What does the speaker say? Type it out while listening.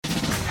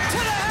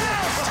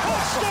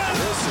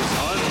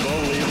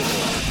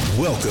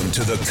Welcome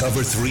to the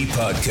Cover 3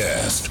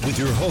 Podcast with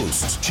your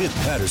hosts, Chip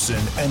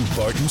Patterson and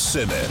Barton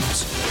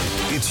Simmons.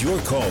 It's your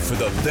call for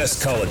the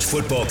best college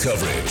football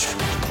coverage.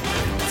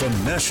 From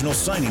National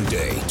Signing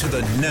Day to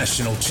the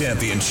National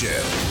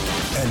Championship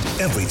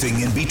and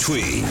everything in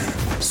between,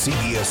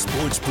 CBS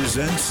Sports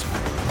presents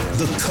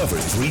the Cover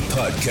 3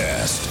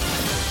 Podcast.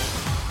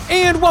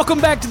 And welcome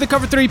back to the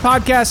Cover 3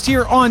 Podcast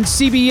here on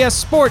CBS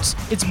Sports.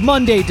 It's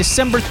Monday,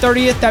 December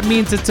 30th. That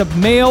means it's a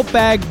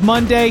Mailbag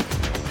Monday.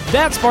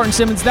 That's Barton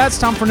Simmons. That's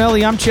Tom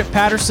Fornelli. I'm Chip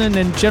Patterson.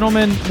 And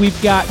gentlemen,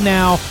 we've got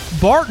now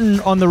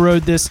Barton on the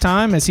road this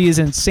time as he is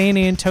in San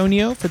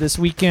Antonio for this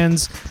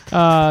weekend's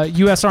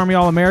U.S. Army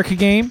All-America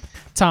game.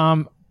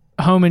 Tom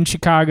home in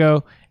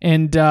Chicago.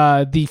 And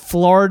the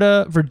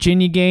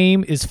Florida-Virginia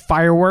game is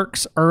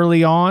fireworks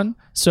early on.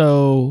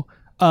 So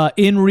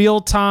in real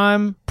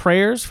time,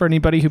 prayers for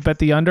anybody who bet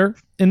the under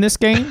in this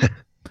game.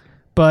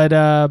 But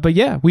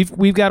yeah,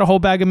 we've got a whole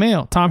bag of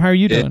mail. Tom, how are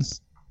you doing?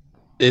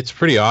 It's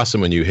pretty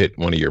awesome when you hit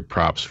one of your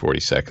props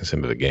 40 seconds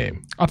into the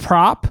game. A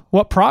prop?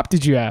 What prop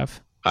did you have?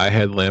 I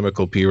had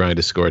Lamical Pirine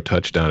to score a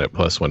touchdown at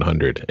plus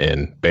 100,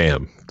 and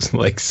bam, it's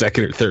like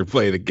second or third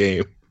play of the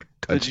game.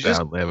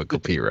 Touchdown,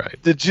 Lamical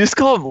Pirine. Did you just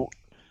call him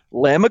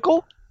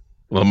Lamical?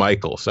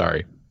 Lamical,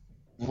 sorry.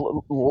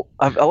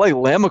 I like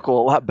Lamical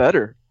a lot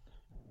better.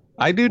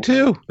 I do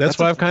too. That's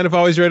why I've kind of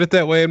always read it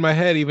that way in my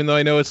head, even though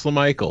I know it's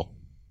Lamical.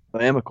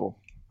 Lamical.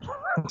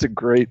 It's a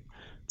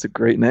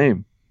great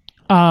name.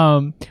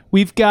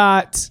 We've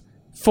got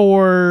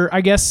for, I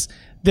guess,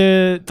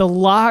 the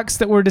locks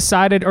that were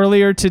decided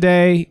earlier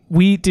today.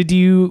 Did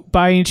you,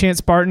 by any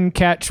chance, Barton,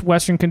 catch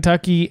Western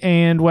Kentucky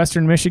and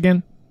Western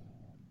Michigan?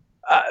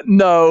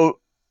 No.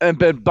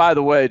 And by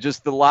the way,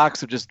 just the locks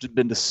have just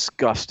been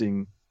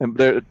disgusting. And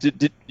they're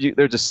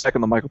just second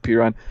to Michael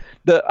Pirine.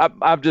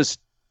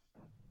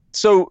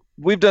 So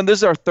we've done, this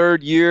is our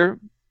third year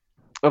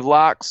of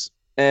locks.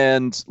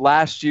 And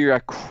last year I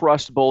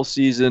crushed bowl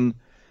season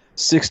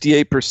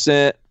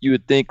 68%. You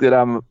would think that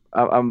I'm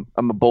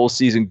a bowl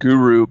season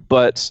guru,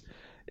 but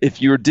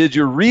if you did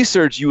your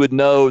research, you would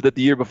know that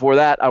the year before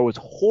that I was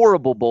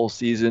horrible bowl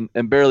season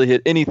and barely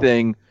hit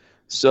anything.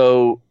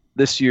 So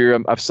this year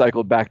I've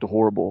cycled back to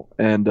horrible,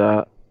 and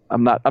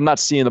I'm not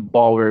seeing the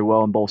ball very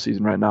well in bowl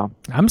season right now.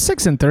 I'm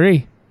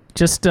 6-3.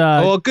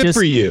 Good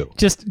for you.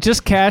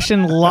 Just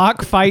cashing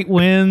lock fight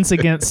wins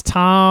against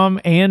Tom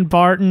and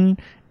Barton.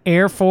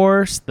 Air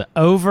Force, the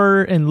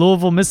over in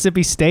Louisville,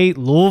 Mississippi State,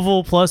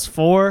 Louisville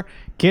 +4,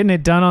 getting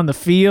it done on the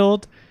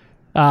field.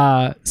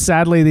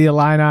 Sadly, the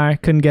Illini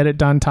couldn't get it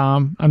done,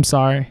 Tom. I'm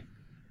sorry.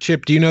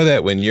 Chip, do you know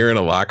that when you're in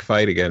a lock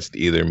fight against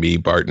either me,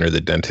 Barton, or the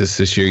dentist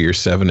this year, you're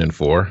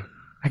 7-4?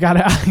 I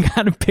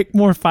gotta pick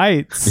more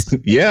fights.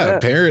 yeah,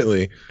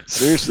 apparently.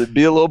 Seriously,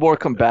 be a little more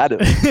combative.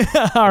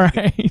 All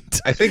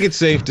right. I think it's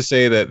safe to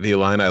say that the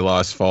Illini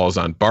loss falls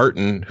on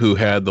Barton, who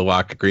had the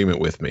lock agreement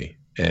with me.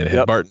 And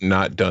had Barton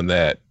not done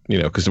that,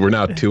 because we're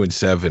now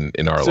 2-7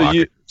 in our lock.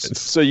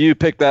 So you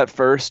picked that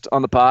first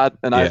on the pod,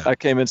 and I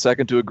came in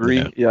second to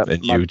agree. Yeah.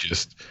 And you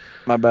just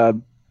my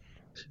bad.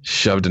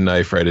 Shoved a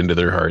knife right into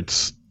their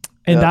hearts.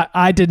 And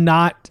I did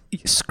not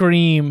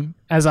scream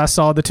as I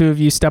saw the two of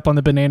you step on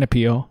the banana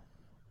peel.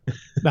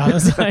 I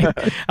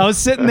was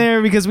sitting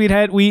there because we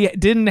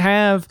didn't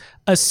have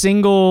a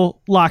single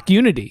lock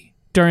unity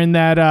during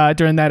that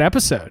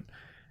episode,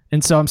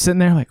 and so I'm sitting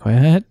there like,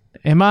 what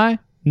am I?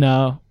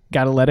 No.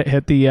 Got to let it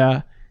hit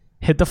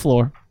the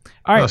floor.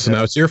 All right. So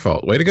now it's your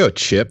fault. Way to go,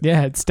 Chip.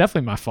 Yeah, it's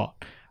definitely my fault.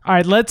 All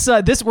right, let's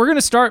we're going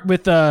to start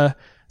with a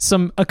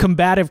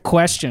combative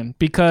question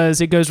because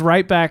it goes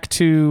right back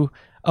to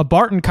a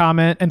Barton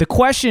comment, and the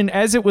question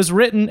as it was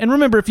written. And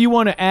remember, if you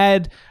want to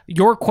add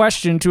your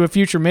question to a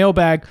future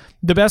mailbag,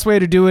 the best way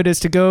to do it is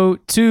to go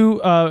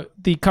to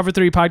the Cover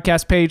 3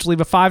 podcast page, leave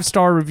a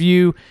 5-star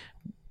review.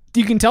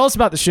 You can tell us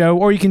about the show,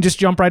 or you can just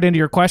jump right into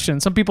your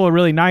question. Some people are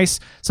really nice.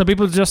 Some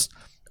people just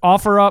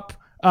offer up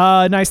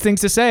nice things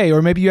to say,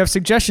 or maybe you have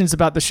suggestions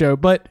about the show,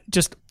 but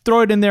just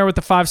throw it in there with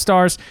the 5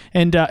 stars,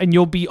 and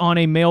you'll be on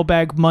a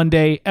Mailbag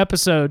Monday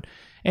episode.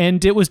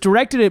 And it was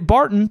directed at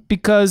Barton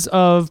because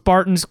of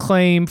Barton's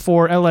claim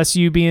for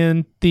LSU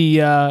being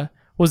the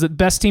was it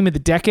best team of the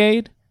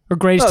decade or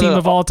greatest team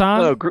of all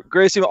time? No,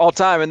 greatest team of all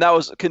time, and that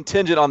was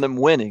contingent on them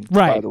winning.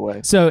 Right. By the way,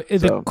 so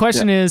the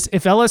question is,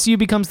 if LSU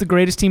becomes the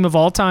greatest team of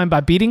all time by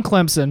beating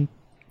Clemson,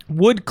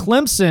 would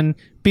Clemson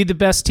be the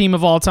best team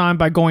of all time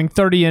by going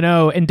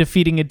 30-0 and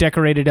defeating a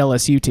decorated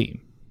LSU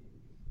team?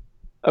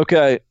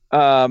 Okay.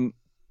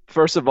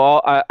 First of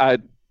all, I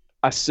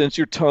sense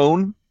your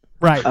tone.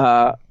 Right.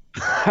 I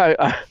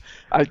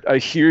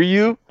hear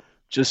you.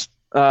 Just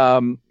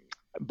but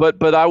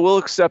I will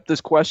accept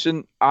this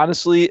question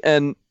honestly,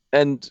 and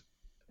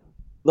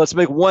let's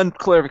make one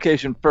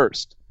clarification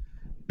first.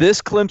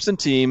 This Clemson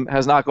team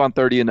has not gone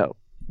 30-0.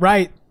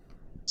 Right.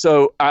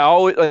 So I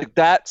always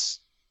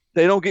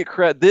they don't get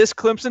credit. This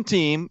Clemson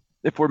team,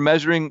 if we're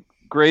measuring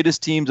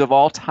greatest teams of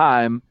all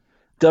time,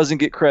 doesn't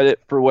get credit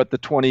for what the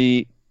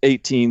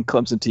 2018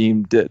 Clemson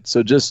team did.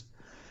 So just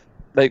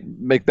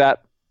make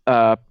that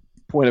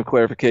point of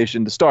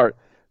clarification to start.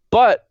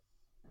 But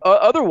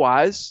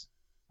otherwise,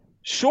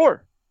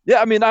 sure.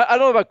 Yeah, I mean, I don't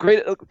know about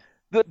great.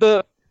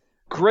 The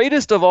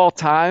greatest of all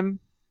time,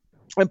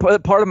 and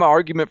part of my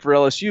argument for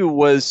LSU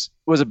was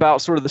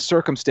about sort of the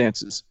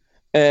circumstances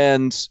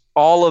and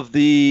all of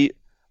the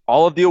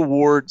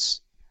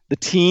awards, the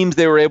teams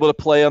they were able to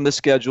play on the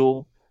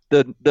schedule,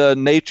 the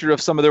nature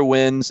of some of their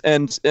wins,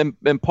 and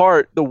in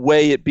part the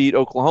way it beat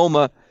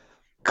Oklahoma.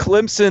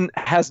 Clemson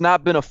has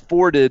not been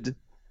afforded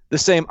the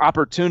same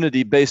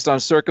opportunity based on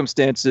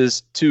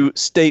circumstances to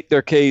state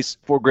their case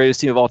for greatest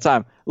team of all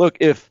time. Look,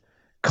 if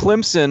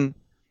Clemson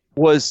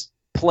was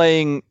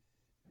playing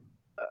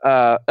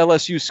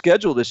LSU's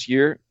schedule this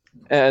year,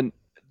 and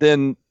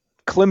then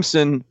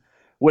Clemson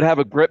would have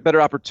a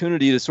better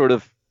opportunity to sort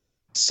of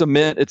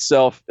cement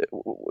itself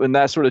in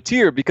that sort of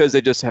tier because they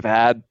just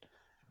have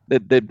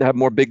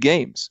more big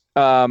games.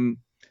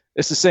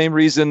 It's the same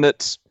reason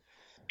that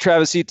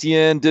Travis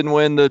Etienne didn't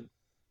win the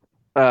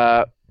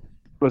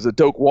was it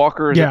Doak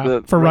Walker?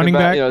 For running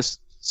back.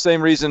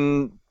 Same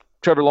reason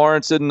Trevor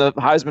Lawrence isn't the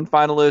Heisman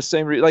finalist.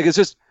 Same reason. Like, it's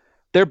just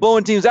they're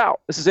blowing teams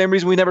out. It's the same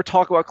reason we never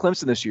talk about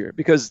Clemson this year,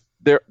 because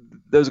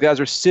those guys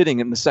are sitting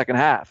in the second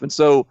half. And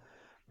so,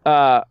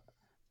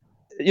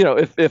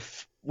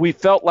 if we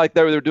felt like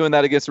they were doing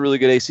that against a really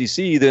good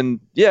ACC, then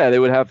yeah, they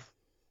would have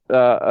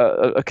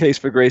a case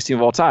for greatest team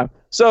of all time.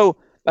 So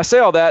I say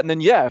all that, and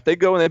then if they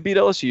go and they beat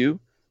LSU,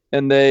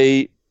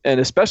 and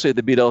especially if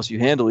they beat LSU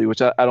handily,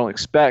 which I don't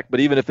expect, but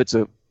even if it's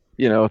a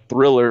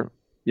thriller,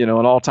 an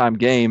all-time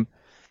game,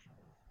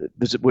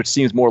 which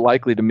seems more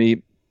likely to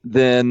me,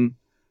 then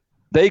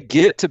they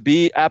get to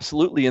be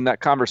absolutely in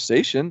that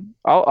conversation.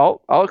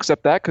 I'll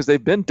accept that because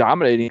they've been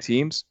dominating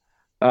teams.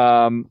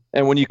 And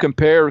when you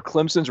compare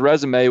Clemson's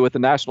resume with the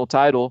national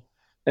title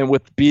and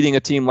with beating a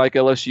team like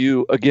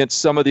LSU against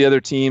some of the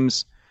other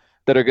teams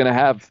that are going to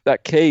have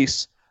that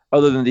case,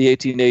 other than the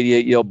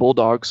 1888 Yale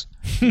Bulldogs,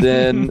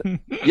 then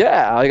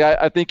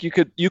I think you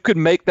could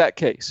make that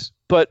case.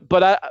 But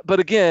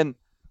again,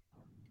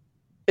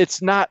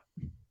 it's not.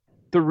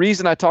 The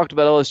reason I talked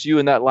about LSU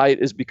in that light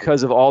is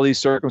because of all these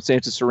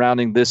circumstances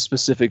surrounding this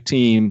specific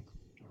team,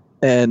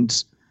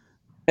 and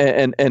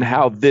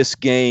how this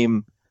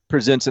game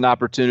presents an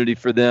opportunity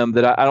for them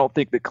that I don't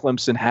think that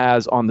Clemson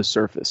has on the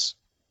surface.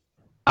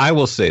 I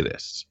will say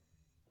this.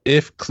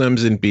 If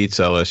Clemson beats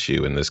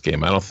LSU in this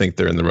game, I don't think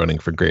they're in the running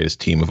for greatest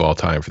team of all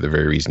time for the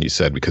very reason you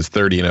said, because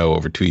 30-0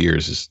 over 2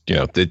 years is,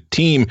 the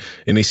team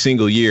in a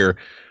single year.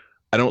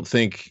 I don't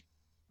think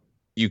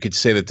you could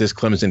say that this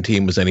Clemson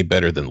team was any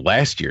better than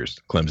last year's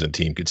Clemson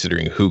team,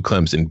 considering who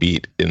Clemson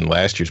beat in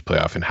last year's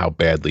playoff and how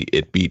badly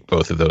it beat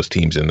both of those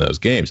teams in those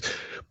games.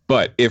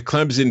 But if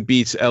Clemson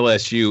beats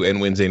LSU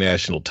and wins a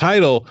national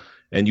title,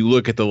 and you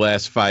look at the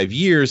last 5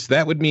 years,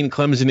 that would mean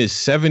Clemson is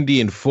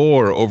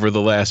 70-4 over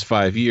the last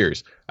 5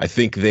 years. I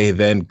think they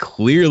then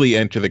clearly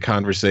enter the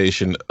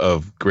conversation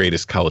of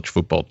greatest college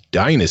football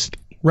dynasty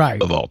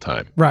of all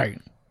time.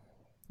 Right.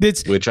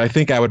 Which I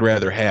think I would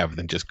rather have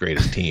than just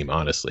greatest team,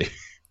 honestly.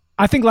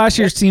 I think last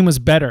year's team was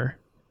better.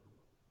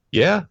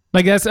 Yeah.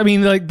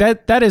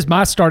 That is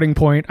my starting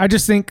point. I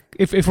just think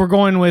if we're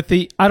going with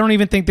I don't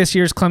even think this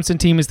year's Clemson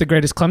team is the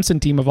greatest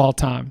Clemson team of all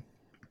time.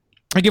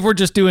 Like, if we're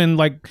just doing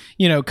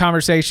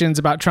conversations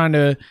about trying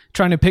to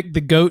pick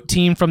the GOAT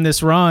team from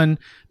this run,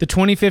 the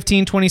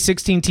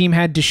 2015-2016 team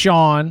had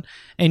Deshaun,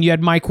 and you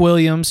had Mike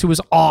Williams, who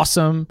was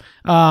awesome.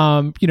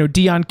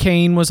 Deion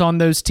Kane was on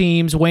those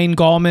teams. Wayne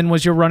Gallman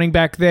was your running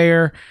back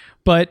there.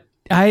 But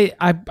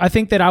I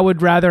think that I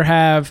would rather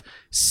have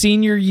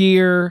senior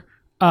year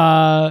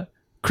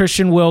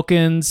Christian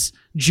Wilkins,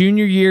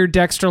 junior year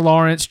Dexter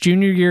Lawrence,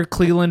 junior year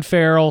Cleveland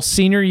Farrell,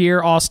 senior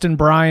year Austin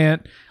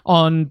Bryant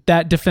on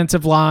that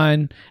defensive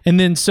line, and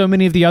then so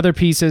many of the other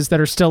pieces that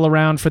are still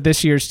around for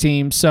this year's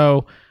team.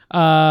 So,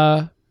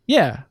 I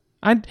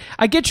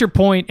get your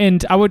point,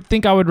 and I would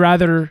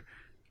rather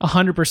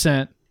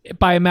 100%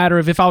 by a matter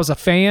of if I was a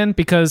fan,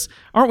 because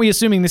aren't we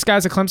assuming this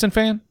guy's a Clemson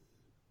fan?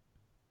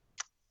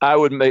 I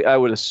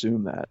would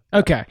assume that.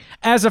 Okay.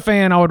 As a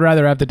fan, I would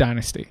rather have the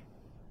dynasty.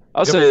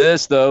 I'll say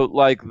this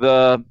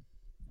though,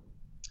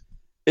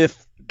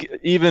 if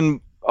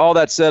even all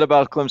that said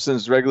about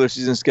Clemson's regular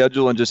season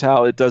schedule and just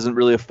how it doesn't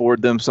really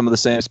afford them some of the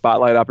same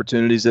spotlight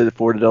opportunities that it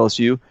afforded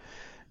LSU,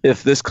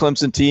 if this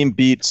Clemson team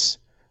beats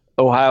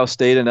Ohio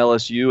State and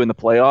LSU in the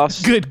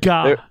playoffs, good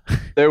God,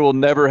 there will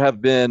never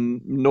have been,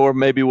 nor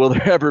maybe will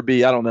there ever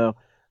be, I don't know,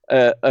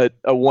 a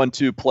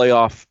 1-2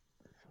 playoff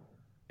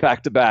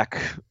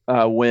back-to-back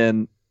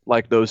win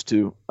like those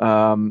two,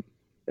 and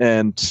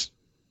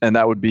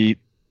that would be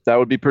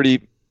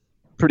pretty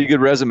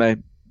good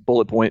resume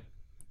bullet point.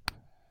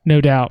 No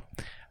doubt.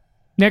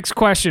 Next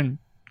question.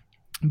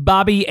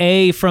 Bobby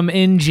A from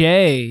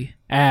NJ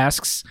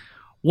asks,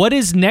 what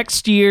is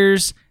next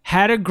year's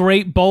had a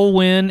great bowl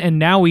win and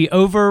now we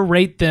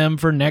overrate them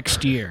for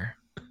next year?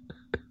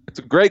 It's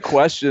a great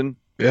question.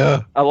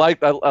 Yeah. I like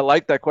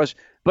that question.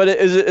 But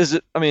is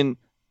it I mean,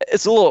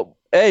 it's a little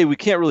we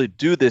can't really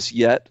do this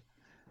yet.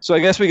 So I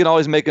guess we can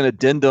always make an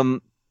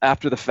addendum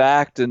after the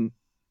fact and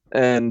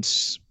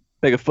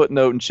make a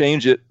footnote and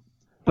change it.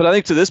 But I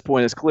think to this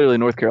point, it's clearly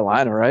North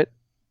Carolina, right?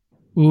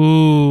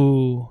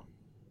 Ooh.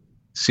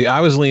 See, I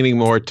was leaning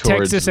more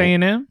towards Texas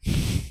A&M?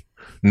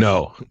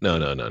 No.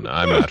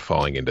 I'm not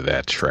falling into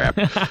that trap.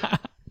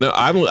 No,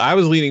 I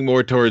was leaning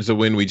more towards the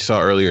win we saw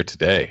earlier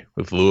today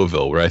with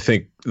Louisville, where I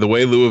think the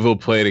way Louisville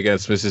played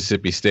against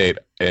Mississippi State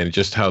and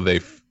just how they,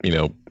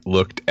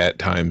 looked at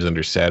times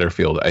under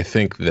Satterfield, I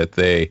think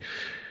that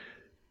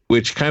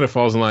which kind of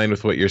falls in line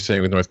with what you're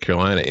saying with North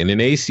Carolina, in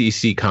an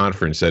ACC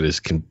conference that is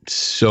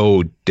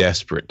so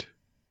desperate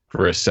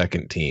for a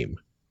second team.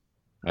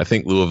 I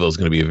think Louisville is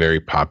going to be a very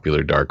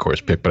popular dark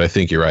horse pick, but I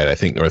think you're right. I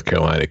think North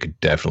Carolina could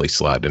definitely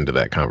slide into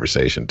that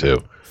conversation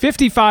too.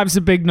 55 is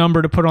a big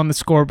number to put on the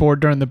scoreboard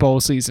during the bowl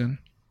season.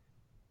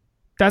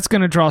 That's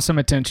going to draw some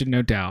attention,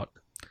 no doubt.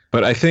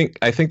 But I think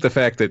the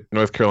fact that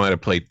North Carolina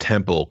played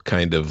Temple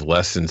kind of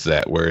lessens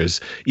that. Whereas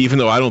even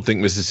though I don't think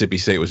Mississippi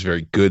State was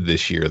very good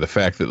this year, the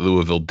fact that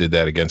Louisville did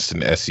that against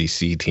an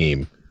SEC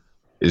team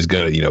is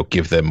going to,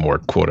 give them more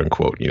quote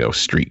unquote,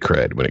 street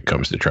cred when it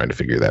comes to trying to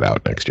figure that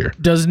out next year.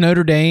 Does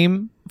Notre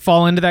Dame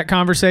fall into that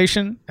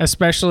conversation,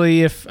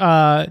 especially if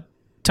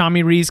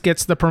Tommy Rees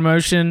gets the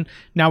promotion?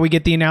 Now we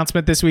get the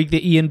announcement this week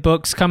that Ian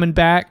Book's coming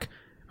back.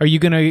 Are you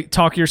going to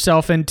talk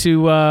yourself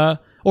into,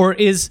 or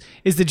is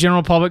the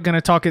general public going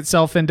to talk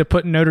itself into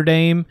putting Notre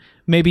Dame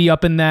maybe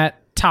up in that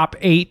top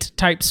 8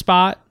 type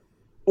spot?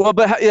 Well,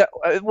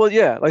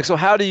 yeah. Like, so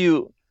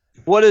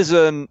what is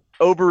an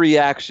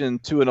overreaction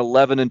to an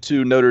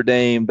 11-2 Notre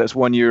Dame that's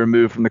 1 year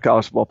removed from the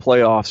college football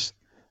playoffs,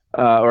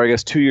 or I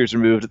guess 2 years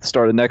removed at the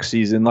start of next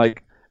season?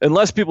 Like,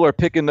 unless people are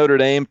picking Notre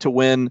Dame to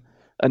win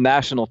a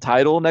national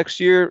title next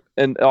year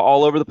and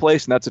all over the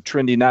place, and that's a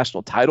trendy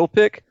national title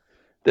pick,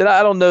 then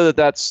I don't know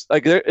that's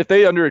like, if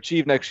they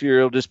underachieve next year,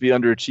 it'll just be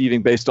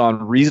underachieving based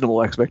on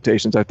reasonable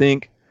expectations. I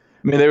mean,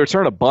 they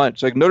return a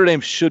bunch. Like, Notre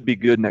Dame should be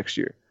good next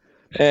year.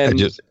 And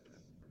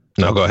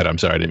No, go ahead. I'm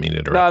sorry. I didn't mean to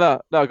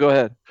interrupt. No, go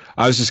ahead.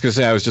 I was just going to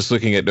say, I was just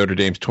looking at Notre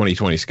Dame's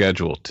 2020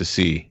 schedule to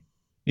see,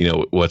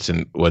 what's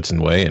in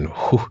way. And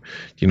do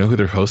you know who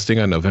they're hosting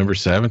on November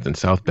 7th in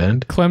South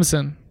Bend?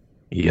 Clemson.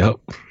 Yep.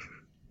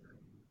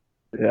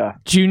 Yeah.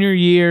 Junior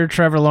year,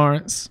 Trevor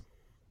Lawrence.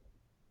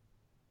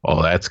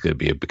 Oh, that's going to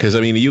be it. Because,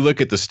 you look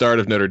at the start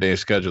of Notre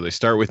Dame's schedule. They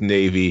start with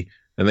Navy,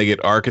 and they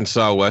get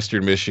Arkansas,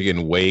 Western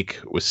Michigan, Wake,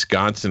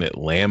 Wisconsin at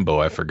Lambeau.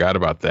 I forgot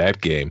about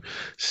that game.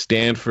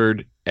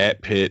 Stanford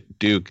at Pitt,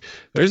 Duke.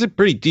 There's a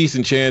pretty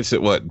decent chance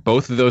that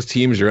both of those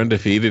teams are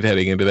undefeated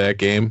heading into that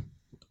game.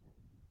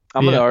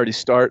 I'm going to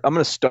start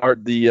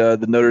the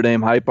Notre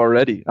Dame hype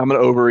already. I'm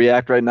going to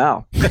overreact right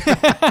now.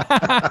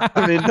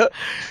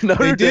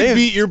 Notre Dame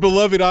beat your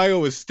beloved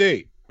Iowa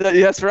State.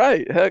 That's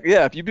right. Heck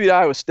yeah! If you beat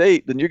Iowa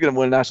State, then you're going to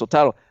win a national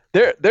title.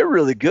 They're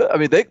really good.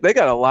 They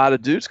got a lot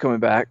of dudes coming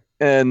back,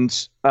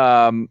 and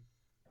I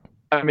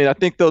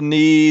think they'll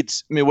need.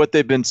 What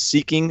they've been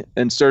seeking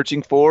and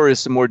searching for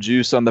is some more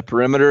juice on the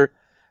perimeter.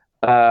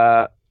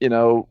 I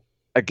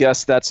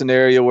guess that's an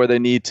area where they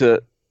need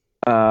to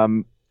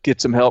get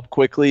some help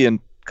quickly. And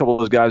a couple of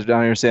those guys are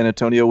down here in San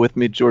Antonio with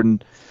me,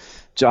 Jordan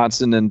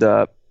Johnson and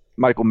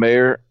Michael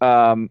Mayer.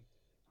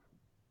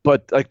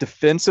 But like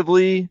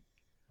defensively,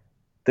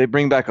 they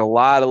bring back a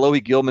lot.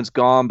 Alohi Gilman's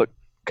gone, but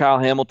Kyle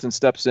Hamilton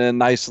steps in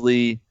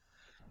nicely.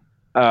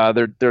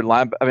 Their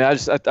line.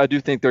 I do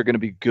think they're going to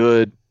be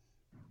good.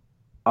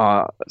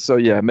 So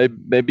yeah,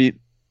 maybe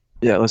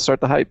let's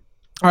start the hype.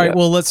 All right,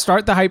 well, let's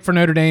start the hype for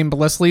Notre Dame, but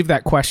let's leave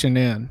that question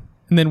in,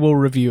 and then we'll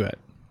review it.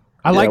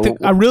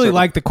 I really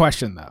like the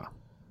question though.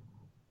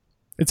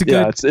 It's a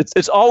good.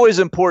 It's always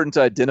important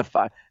to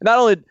identify.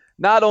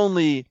 Not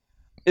only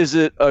is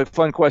it a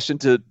fun question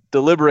to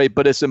deliberate,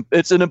 but it's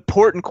an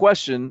important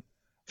question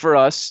for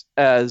us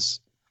as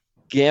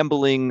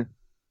gambling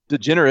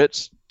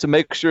degenerates to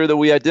make sure that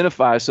we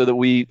identify, so that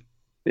we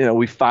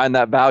find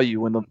that value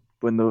when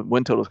the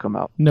win totals come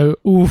out. No,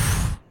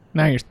 oof.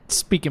 Now you're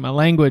speaking my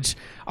language.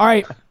 All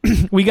right,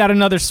 we got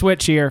another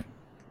switch here.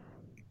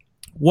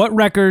 What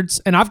records?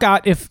 And I've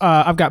got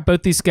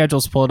both these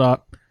schedules pulled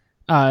up,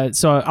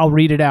 so I'll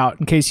read it out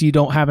in case you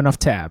don't have enough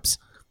tabs.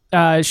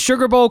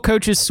 Sugar Bowl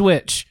coaches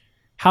switch.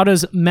 How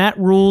does Matt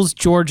Rhule's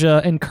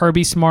Georgia and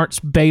Kirby Smart's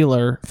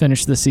Baylor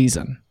finish the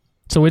season?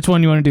 So which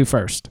one you want to do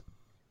first?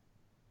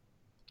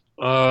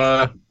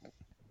 Well,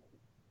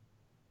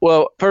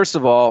 first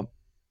of all,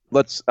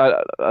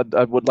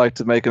 I would like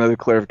to make another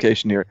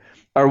clarification here.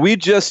 Are we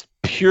just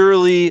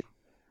purely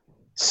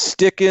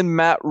sticking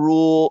Matt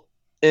Rhule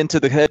into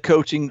the head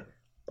coaching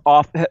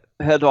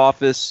head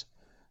office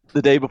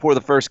the day before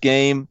the first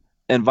game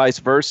and vice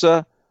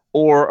versa?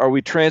 Or are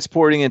we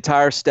transporting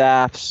entire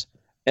staffs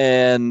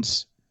and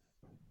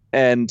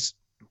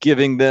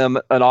giving them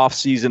an off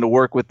season to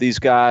work with these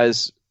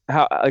guys?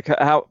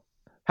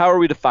 How are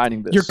we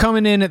defining this? You're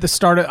coming in at the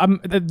start of.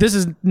 This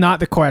is not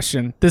the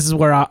question. This is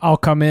where I'll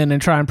come in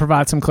and try and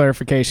provide some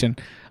clarification,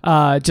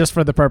 just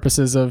for the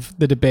purposes of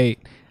the debate.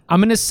 I'm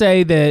going to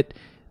say that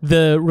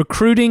the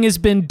recruiting has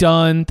been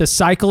done. The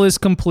cycle is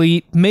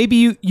complete.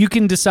 Maybe you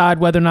can decide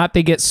whether or not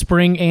they get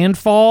spring and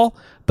fall,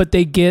 but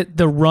they get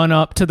the run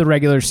up to the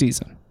regular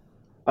season.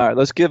 All right,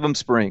 let's give them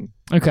spring.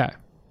 Okay.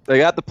 They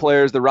got the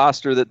players, the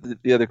roster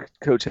that the other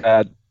coach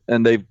had,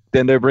 and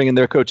they're bringing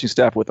their coaching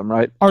staff with them,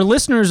 right? Our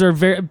listeners are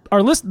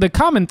the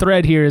common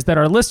thread here is that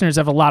our listeners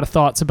have a lot of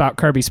thoughts about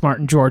Kirby Smart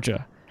in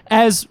Georgia,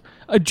 as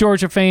a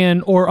Georgia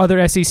fan or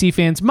other SEC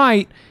fans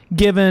might,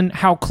 given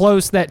how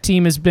close that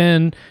team has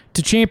been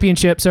to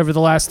championships over the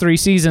last 3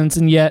 seasons,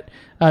 and yet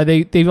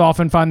they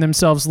often find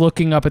themselves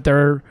looking up at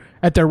their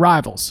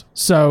rivals.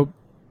 So,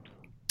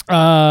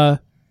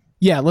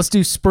 let's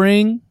do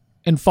spring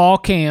and fall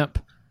camp,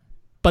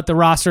 but the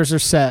rosters are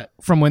set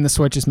from when the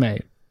switch is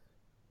made.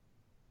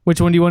 Which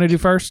one do you want to do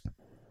first?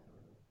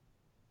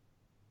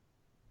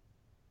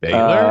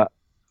 Baylor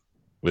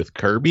with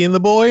Kirby and the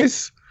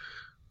boys.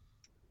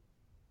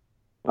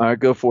 All right,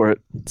 go for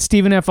it.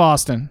 Stephen F.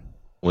 Austin.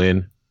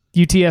 Win.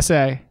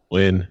 UTSA.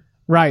 Win.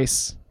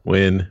 Rice.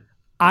 Win.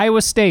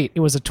 Iowa State. It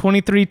was a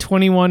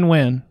 23-21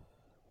 win.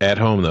 At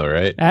home, though,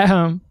 right? At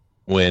home.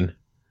 Win.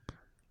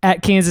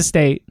 At Kansas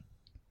State.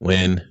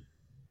 Win.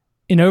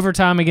 In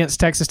overtime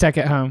against Texas Tech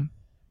at home.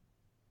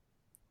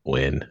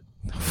 Win.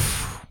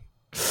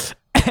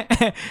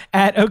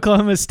 At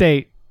Oklahoma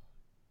State.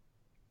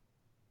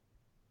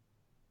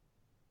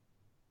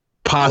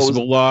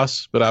 Possible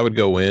loss, but I would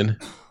go win.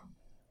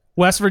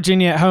 West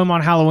Virginia at home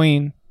on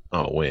Halloween.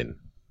 Oh, win.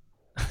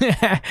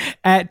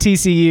 At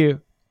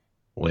TCU.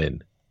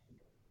 Win.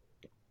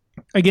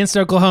 Against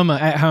Oklahoma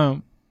at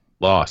home.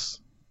 Loss.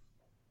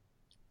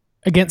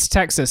 Against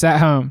Texas at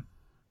home.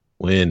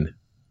 Win.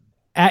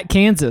 At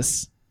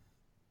Kansas.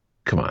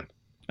 Come on.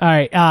 All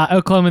right.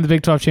 Oklahoma in the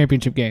Big 12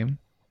 championship game.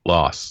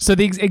 Loss. So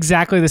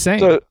exactly the same.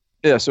 So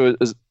it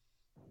is.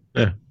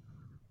 Yeah.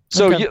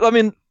 So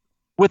Okay.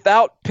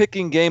 Without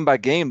picking game by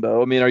game,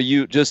 though, do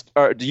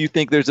you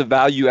think there's a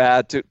value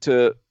add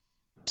to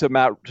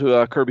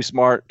Kirby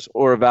Smart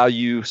or a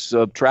value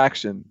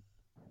subtraction?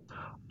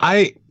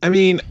 I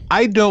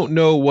don't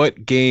know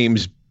what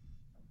games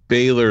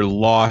Baylor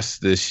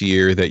lost this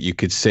year that you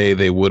could say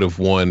they would have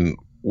won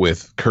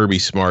with Kirby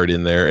Smart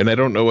in there, and I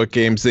don't know what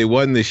games they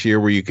won this year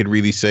where you could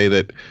really say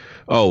that,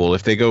 oh, well,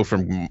 if they go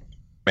from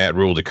Matt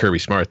Rhule to Kirby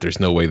Smart, there's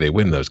no way they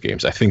win those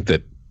games. I think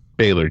that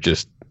Baylor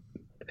just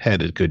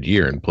had a good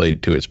year and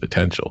played to its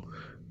potential.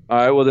 All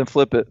right, well then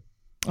flip it.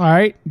 All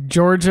right,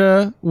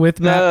 Georgia with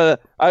Matt. No.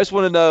 I just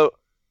want to know.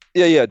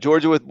 Yeah,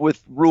 Georgia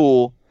with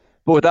Rhule,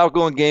 but without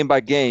going game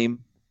by game,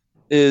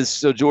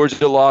 so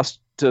Georgia lost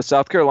to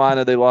South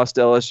Carolina. They lost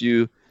to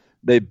LSU.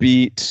 They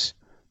beat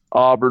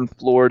Auburn,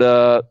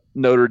 Florida,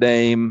 Notre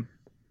Dame.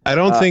 I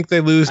don't think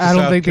they lose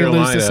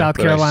to South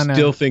Carolina. I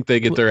still think they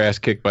get their ass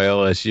kicked by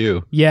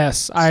LSU.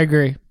 Yes, I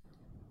agree.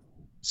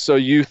 So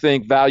you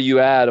think value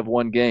add of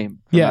one game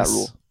for yes. Matt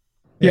Rhule?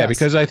 Yeah, yes.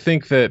 because I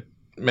think that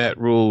Matt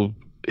Rhule,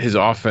 his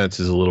offense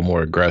is a little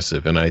more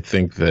aggressive, and I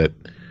think that,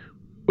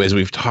 as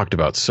we've talked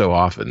about so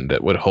often,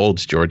 that what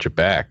holds Georgia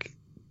back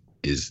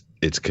is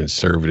its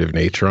conservative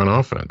nature on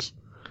offense.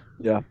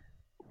 Yeah.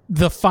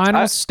 The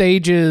final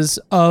stages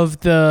of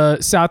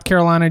the South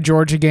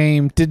Carolina-Georgia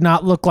game did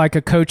not look like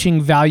a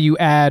coaching value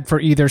add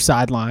for either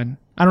sideline.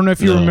 I don't know if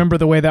you remember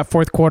the way that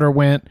fourth quarter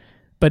went,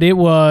 but it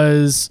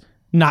was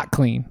not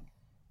clean.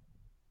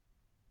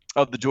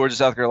 Of the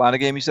Georgia-South Carolina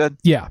game, you said?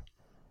 Yeah.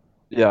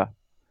 Yeah.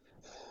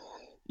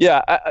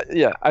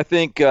 I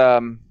think I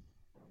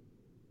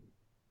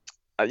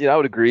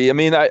would agree. I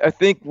mean, I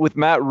think with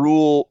Matt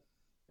Rhule,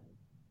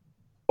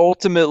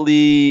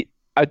 ultimately,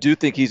 I do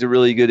think he's a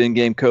really good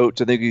in-game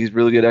coach. I think he's a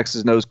really good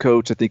X's and O's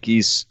coach. I think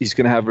he's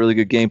going to have really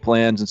good game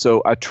plans, and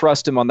so I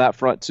trust him on that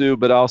front too.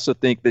 But I also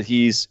think that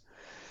he's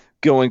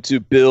going to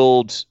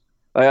build.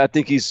 I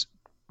think he's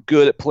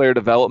good at player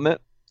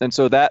development, and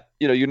so that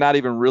you're not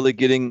even really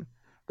getting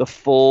the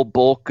full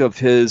bulk of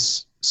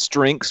his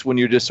strengths when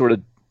you're just sort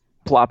of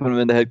plopping him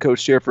in the head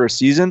coach chair for a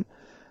season.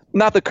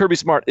 Not that Kirby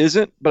Smart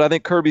isn't, but I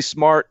think Kirby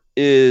Smart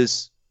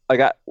is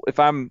like if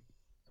I'm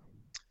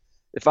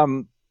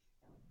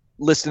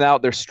listing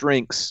out their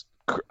strengths,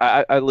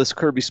 I list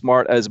Kirby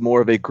Smart as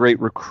more of a great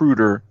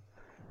recruiter.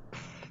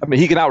 I mean,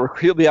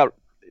 he'll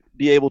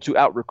be able to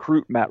out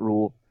recruit Matt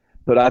Rhule,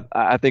 but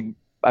I think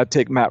I'd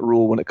take Matt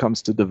Rhule when it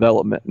comes to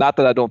development. Not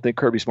that I don't think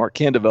Kirby Smart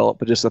can develop,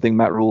 but just I think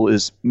Matt Rhule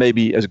is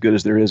maybe as good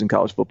as there is in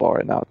college football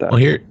right now at that.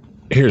 Well,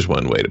 here's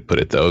one way to put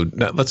it, though.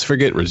 Now, let's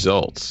forget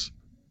results.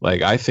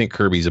 Like, I think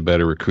Kirby's a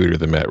better recruiter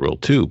than Matt Rhule,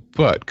 too.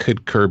 But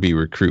could Kirby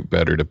recruit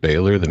better to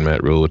Baylor than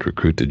Matt Rhule would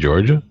recruit to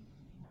Georgia?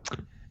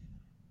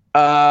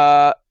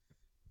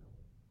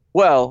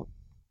 Well,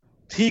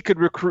 he could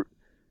recruit.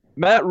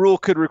 Matt Rhule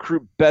could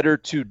recruit better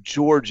to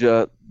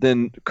Georgia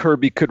than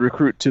Kirby could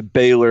recruit to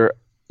Baylor.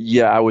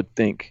 Yeah, I would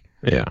think.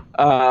 Yeah.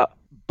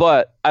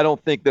 But I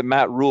don't think that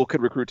Matt Rhule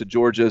could recruit to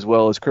Georgia as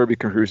well as Kirby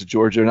could recruit to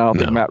Georgia, and I don't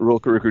think Matt Rhule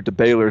could recruit to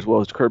Baylor as well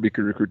as Kirby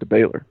could recruit to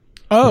Baylor.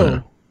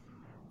 Oh,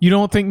 you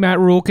don't think Matt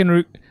Rhule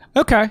can?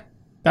 Okay,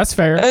 that's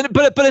fair.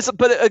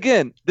 But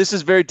again, this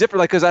is very different.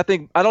 Like, because I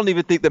don't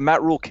even think that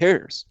Matt Rhule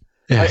cares.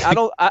 Like,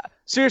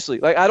 seriously,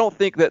 like, I don't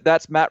think that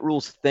that's Matt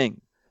Rhule's thing.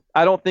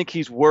 I don't think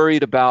he's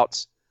worried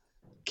about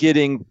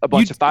getting a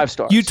bunch of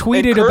 5-stars. You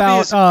tweeted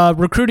about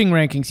recruiting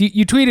rankings.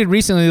 You tweeted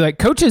recently, like,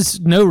 coaches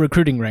know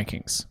recruiting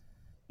rankings.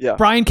 Yeah.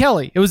 Brian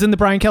Kelly. It was in the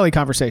Brian Kelly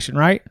conversation,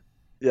 right?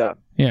 Yeah.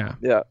 Yeah.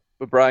 Yeah.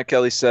 But Brian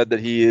Kelly said that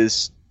he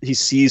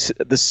sees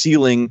the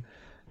ceiling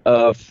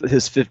of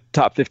his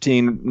top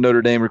 15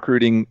 Notre Dame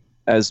recruiting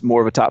as more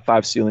of a top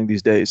 5 ceiling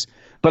these days.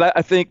 But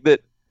I think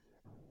that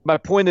my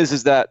point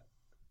is that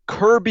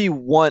Kirby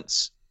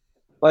wants,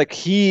 like,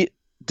 he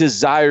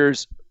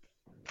desires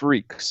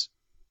freaks.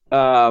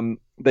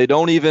 They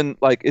don't even,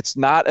 like, it's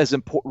not as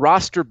important.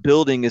 Roster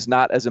building is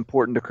not as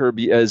important to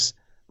Kirby as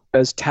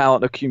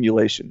talent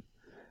accumulation.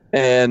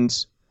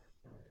 And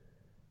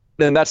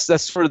then that's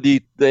sort of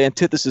the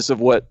antithesis of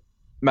what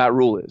Matt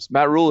Rhule is.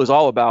 Matt Rhule is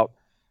all about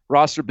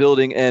roster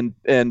building and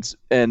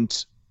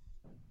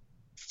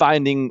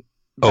finding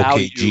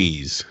value.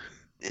 OKGs.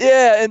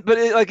 Yeah,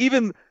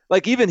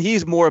 but even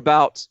he's more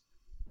about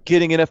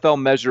getting NFL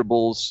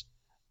measurables,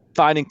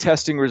 finding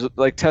testing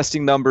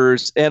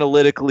numbers,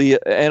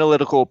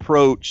 analytical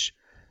approach.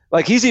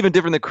 Like, he's even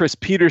different than Chris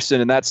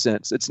Peterson in that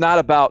sense. It's not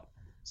about,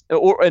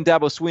 and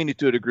Dabo Swinney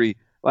to a degree.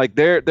 Like,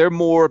 they're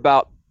more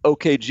about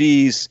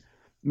OKGs.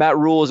 Matt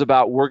Rhule is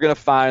about, we're going to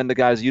find the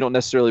guys you don't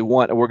necessarily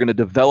want, and we're going to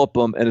develop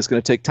them, and it's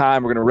going to take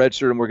time. We're going to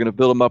redshirt them. We're going to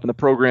build them up in the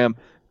program,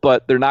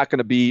 but they're not going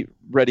to be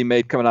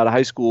ready-made coming out of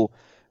high school.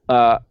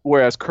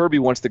 Whereas Kirby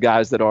wants the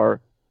guys that are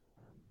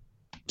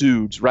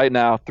dudes right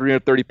now,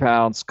 330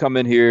 pounds, come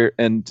in here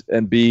and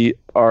be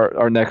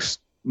our next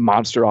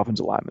monster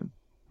offensive lineman.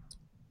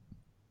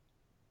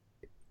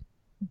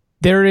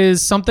 There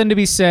is something to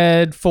be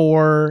said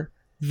for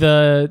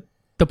the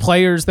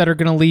players that are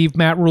going to leave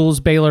Matt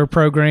Rhule's Baylor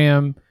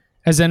program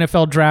as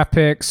NFL draft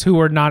picks who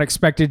are not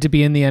expected to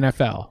be in the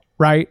NFL,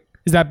 right?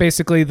 Is that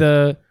basically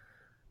the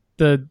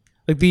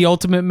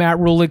ultimate Matt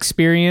Rhule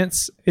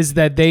experience, is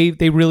that they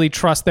really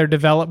trust their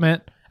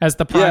development as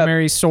the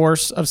primary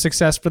source of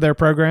success for their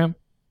program?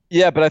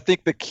 Yeah, but I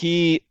think the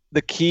key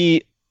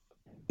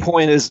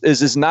point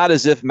is not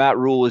as if Matt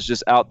Rhule is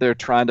just out there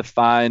trying to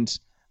find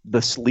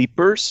the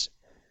sleepers.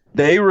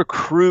 They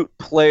recruit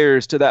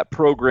players to that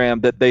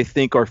program that they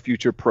think are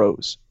future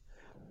pros.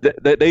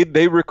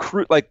 They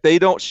recruit, like, they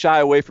don't shy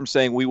away from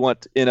saying we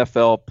want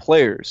NFL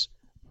players,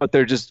 but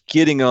they're just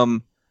getting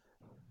them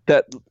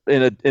that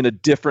in a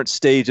different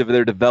stage of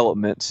their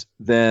development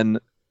than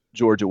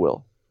Georgia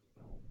will.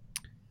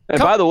 And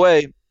by the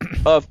way,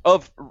 of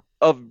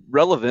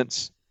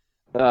relevance,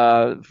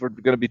 if we're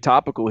going to be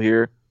topical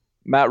here,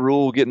 Matt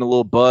Rhule getting a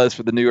little buzz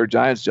for the New York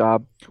Giants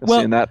job.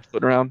 Seeing that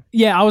floating around.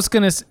 Yeah,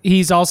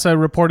 he's also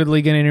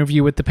reportedly going to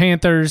interview with the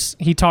Panthers.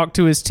 He talked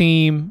to his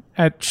team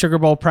at Sugar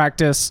Bowl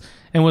practice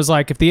and was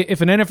like,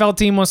 if an NFL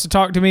team wants to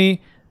talk to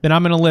me, then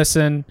I'm going to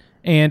listen,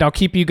 and I'll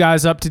keep you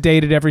guys up to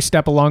date at every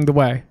step along the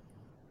way.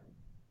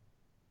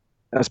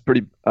 That's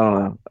pretty, I don't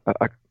know.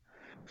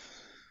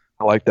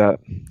 I like that.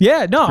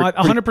 Yeah, no,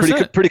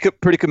 100%.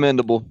 Pretty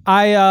commendable.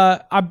 I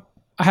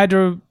had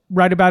to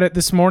write about it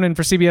this morning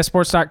for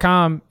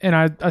CBSSports.com, and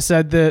I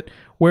said that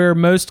where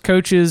most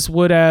coaches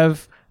would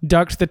have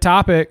ducked the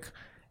topic,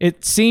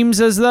 it seems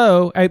as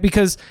though,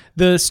 because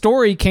the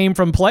story came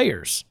from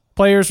players.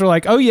 Players were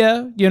like, oh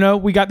yeah,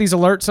 we got these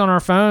alerts on our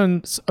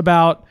phones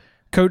about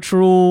Coach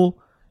Rhule,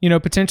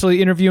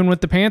 potentially interviewing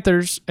with the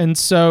Panthers. And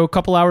so a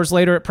couple hours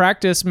later at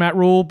practice, Matt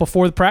Rhule,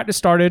 before the practice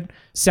started,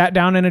 sat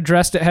down and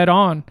addressed it head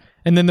on.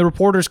 And then the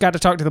reporters got to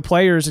talk to the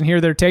players and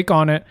hear their take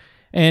on it.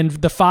 And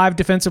the 5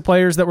 defensive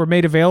players that were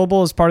made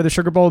available as part of the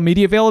Sugar Bowl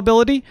media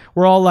availability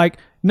were all like,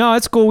 no,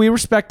 it's cool. We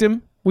respect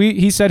him.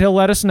 He said he'll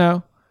let us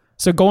know.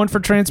 So going for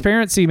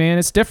transparency, man,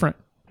 it's different.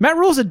 Matt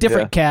Rhule's a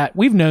different cat.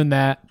 We've known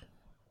that.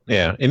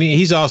 Yeah. And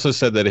he's also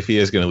said that if he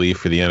is going to leave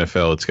for the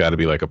NFL, it's got to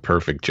be like a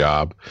perfect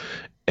job.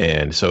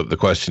 And so the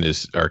question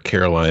is, are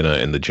Carolina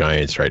and the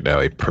Giants right now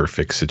a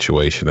perfect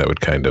situation that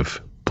would kind of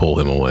pull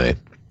him away?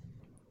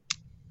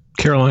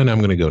 Carolina, I'm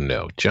going to go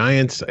no.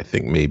 Giants, I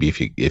think maybe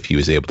if he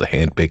was able to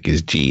handpick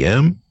his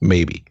GM,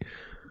 maybe.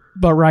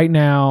 But right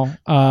now,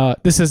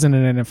 this isn't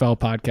an NFL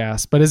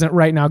podcast, but isn't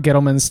right now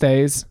Gettleman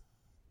stays?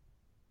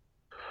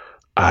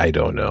 I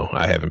don't know.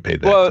 I haven't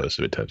paid that close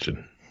of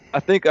attention. I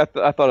think I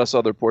thought I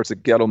saw the reports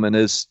that Gettleman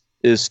is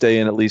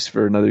staying at least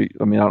for another.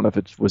 I mean, I don't know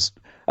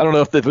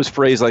if it was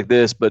phrased like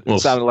this, but it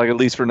sounded like at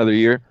least for another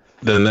year.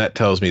 Then that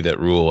tells me that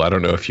Rhule, I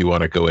don't know if you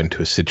want to go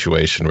into a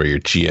situation where your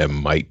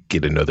GM might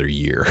get another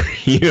year.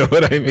 You know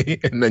what I mean?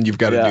 And then you've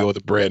got to deal with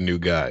a brand new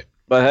guy.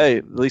 But hey,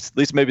 at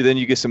least maybe then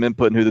you get some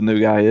input in who the new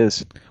guy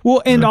is.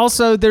 Well, and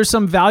also there's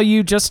some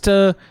value just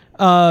to,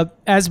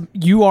 as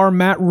you are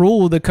Matt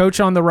Rhule, the coach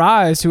on the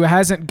rise, who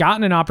hasn't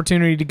gotten an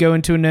opportunity to go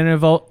into an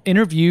NFL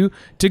interview,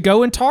 to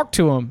go and talk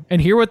to them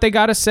and hear what they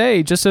got to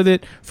say, just so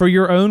that for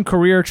your own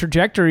career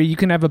trajectory, you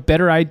can have a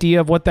better idea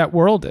of what that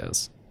world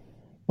is.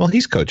 Well,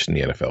 he's coached in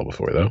the NFL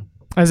before, though.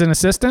 As an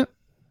assistant?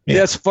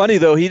 Yeah, it's funny,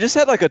 though. He just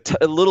had like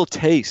a little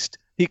taste.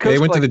 He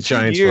went to the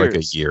Giants for like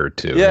a year or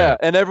two. Yeah,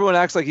 and everyone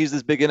acts like he's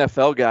this big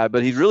NFL guy,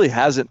 but he really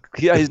hasn't.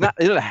 He's not.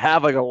 He doesn't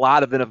have like a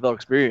lot of NFL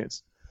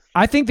experience.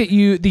 I think that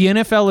the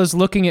NFL is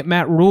looking at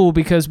Matt Rhule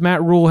because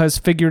Matt Rhule has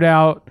figured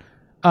out,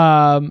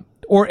 or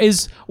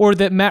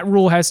that Matt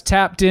Rhule has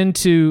tapped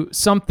into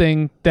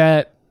something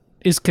that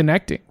is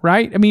connecting,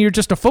 right? I mean, you're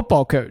just a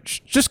football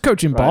coach, just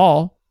coaching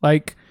ball.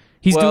 Like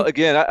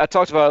again, I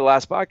talked about it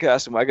last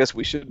podcast, and I guess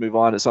we should move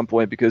on at some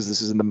point because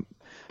this is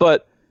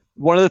but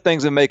one of the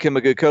things that make him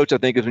a good coach, I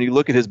think, is when you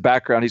look at his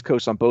background, he's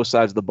coached on both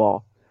sides of the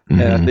ball.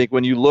 Mm-hmm. And I think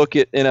when you look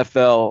at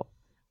NFL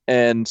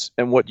and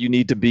what you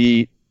need to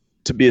be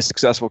a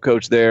successful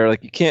coach there,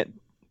 like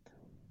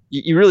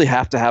you really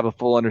have to have a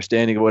full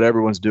understanding of what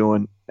everyone's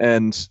doing.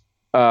 And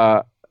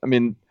I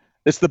mean,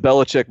 it's the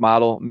Belichick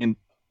model. I mean,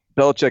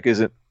 Belichick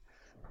isn't.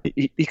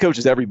 He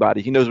coaches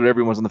everybody. He knows what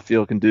everyone's on the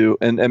field can do,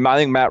 and I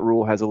think Matt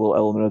Rhule has a little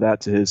element of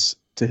that to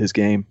his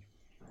game.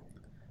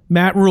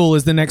 Matt Rhule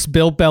is the next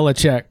Bill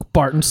Belichick.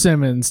 Barton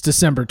Simmons,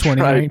 December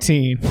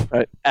 2019.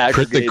 Right.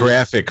 Print the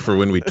graphic for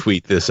when we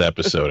tweet this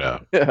episode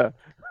out. Yeah,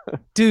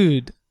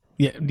 dude.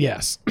 Yeah.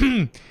 Yes.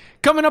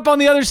 Coming up on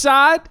the other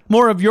side,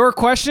 more of your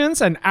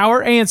questions and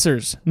our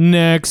answers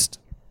next.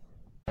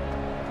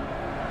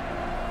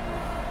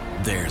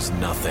 There's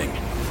nothing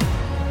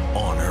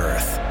on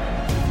earth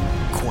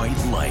quite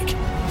like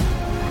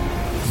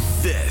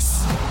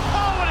this.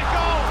 Oh, what a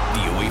goal!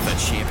 The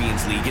UEFA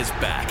Champions League is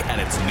back at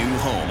its new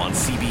home on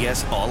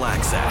CBS All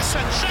Access.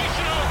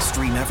 Sensational!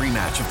 Stream every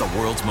match of the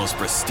world's most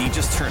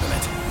prestigious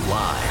tournament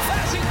live.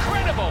 That's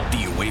incredible!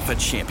 The UEFA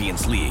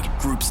Champions League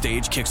group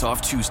stage kicks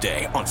off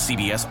Tuesday on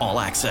CBS All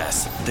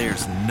Access.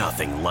 There's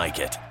nothing like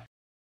it.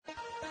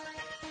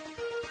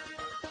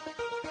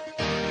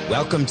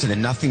 Welcome to the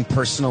Nothing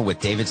Personal with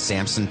David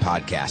Sampson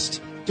podcast.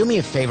 Do me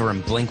a favor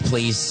and blink,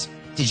 please.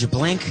 Did you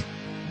blink?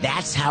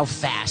 That's how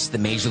fast the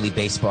Major League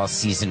Baseball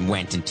season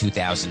went in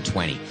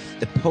 2020.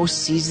 The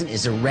postseason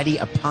is already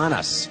upon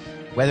us.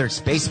 Whether it's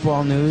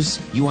baseball news,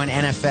 you on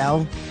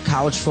NFL,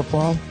 college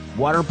football,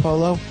 water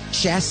polo,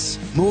 chess,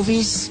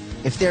 movies,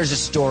 if there's a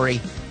story,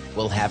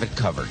 we'll have it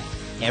covered.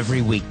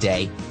 Every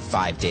weekday,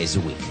 5 days a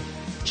week.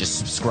 Just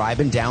subscribe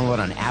and download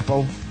on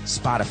Apple,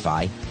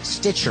 Spotify,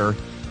 Stitcher,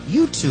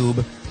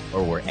 YouTube,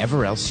 or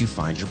wherever else you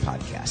find your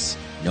podcasts.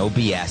 No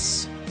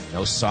BS,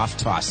 no soft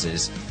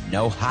tosses,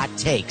 no hot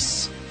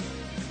takes.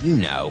 You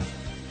know,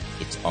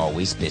 it's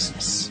always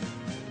business.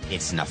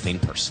 It's nothing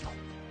personal.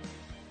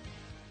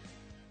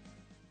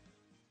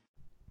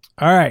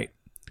 All right.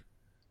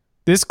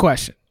 This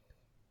question.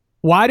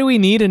 Why do we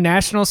need a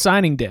National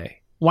Signing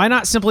Day? Why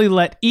not simply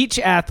let each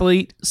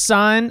athlete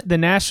sign the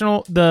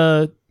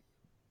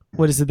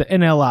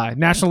NLI,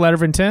 National Letter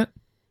of Intent?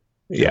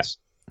 Yes.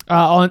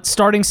 On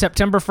starting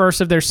September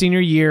 1st of their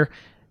senior year.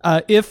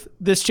 If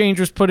this change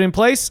was put in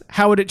place,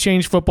 how would it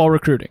change football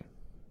recruiting?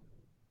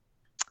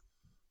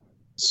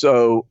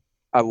 So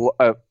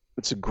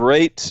it's a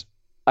great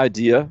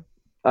idea,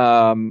 but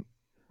I'm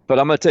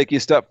going to take you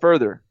a step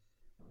further.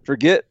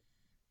 Forget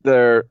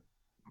their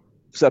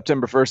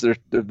September 1st,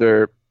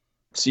 their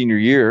senior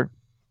year.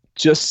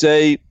 Just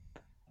say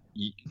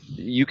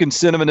you can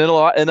send them an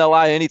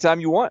NLI anytime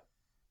you want.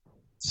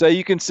 Say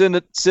you can send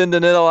an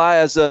NLI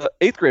as an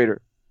 8th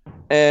grader.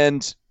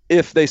 And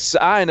if they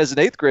sign as an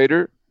 8th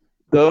grader,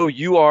 though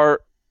you are,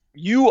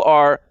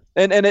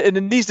 and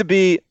it needs to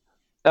be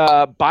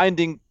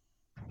binding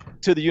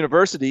to the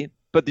university,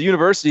 but the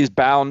university is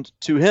bound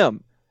to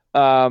him.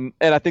 And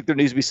I think there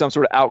needs to be some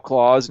sort of out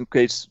clause in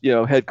case,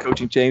 head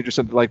coaching change or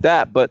something like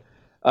that. But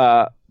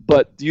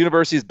the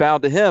university is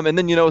bound to him. And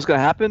then what's going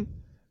to happen?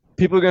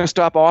 People are going to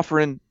stop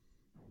offering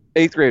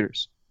 8th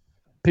graders.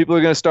 People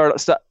are going to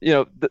stop.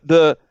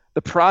 The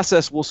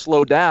process will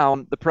slow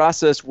down. The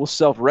process will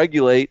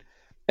self-regulate,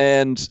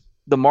 and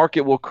the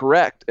market will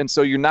correct. And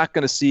so you're not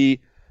going to see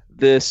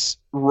this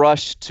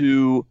rush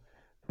to.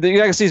 You're not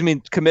going to see as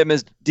many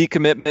commitments,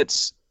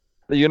 decommitments.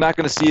 You're not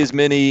going to see as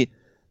many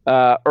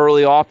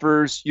early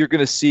offers. You're going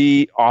to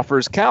see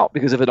offers count,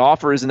 because if an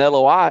offer is an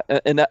LOI,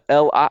 if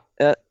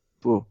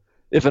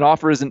an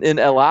offer is an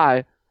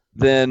NLI,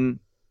 then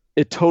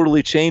it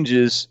totally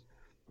changes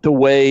the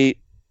way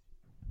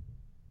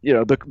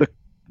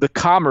the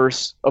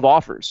commerce of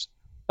offers.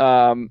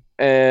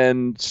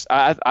 And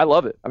I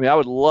love it. I mean, I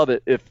would love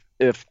it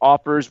if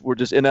offers were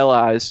just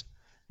NLIs.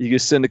 You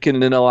could send a kid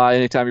an NLI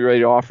anytime you're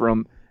ready to offer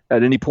them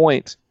at any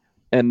point.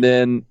 And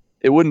then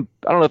it wouldn't,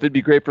 I don't know if it'd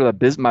be great for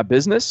my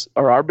business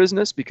or our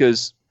business,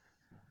 because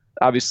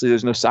obviously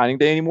there's no signing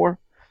day anymore,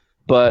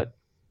 but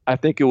I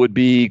think it would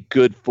be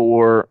good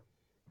for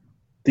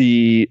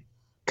the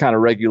kind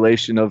of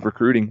regulation of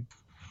recruiting.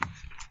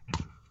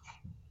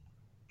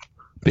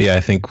 But yeah, I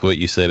think what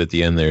you said at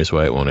the end there is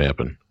why it won't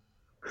happen.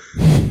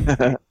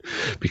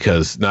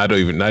 Because not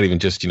even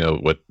just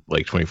what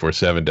like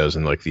 24/7 does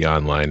in like the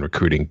online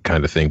recruiting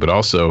kind of thing, but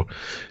also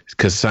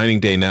because signing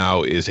day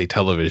now is a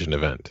television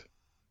event.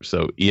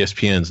 So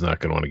ESPN's not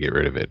going to want to get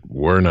rid of it.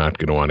 We're not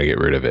going to want to get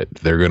rid of it.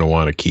 They're going to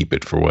want to keep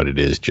it for what it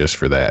is, just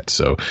for that.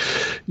 So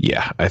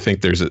yeah, I think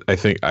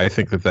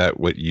that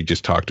what you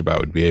just talked about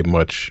would be a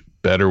much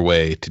better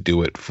way to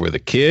do it for the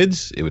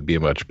kids. It would be a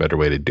much better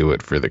way to do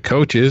it for the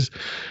coaches.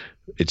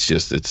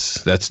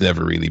 That's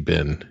never really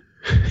been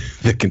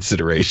the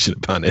consideration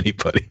upon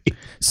anybody.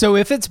 So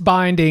if it's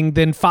binding,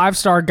 then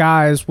 5-star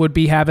guys would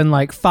be having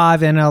like 5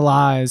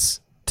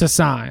 NLIs to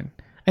sign.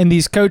 and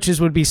these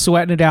coaches would be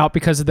sweating it out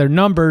because of their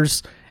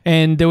numbers,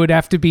 and there would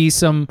have to be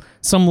some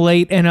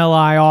late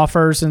NLI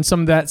offers, and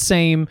some of that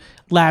same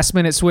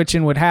last-minute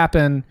switching would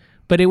happen,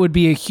 but it would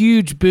be a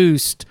huge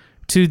boost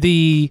to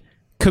the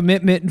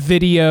commitment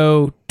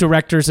video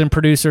directors and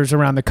producers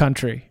around the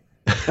country.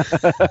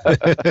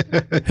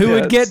 Who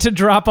would get to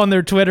drop on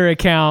their Twitter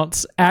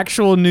accounts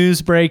actual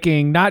news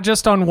breaking, not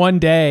just on one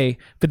day,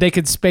 but they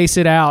could space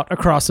it out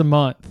across a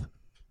month.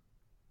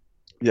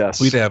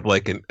 Yes. We'd have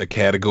like a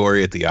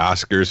category at the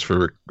Oscars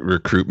for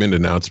recruitment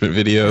announcement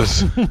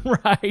videos.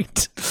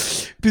 Right.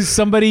 Because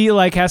somebody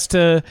like has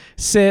to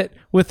sit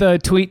with a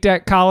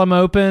TweetDeck column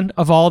open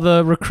of all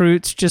the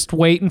recruits just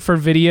waiting for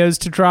videos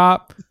to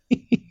drop.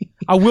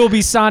 I will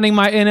be signing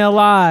my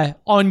NLI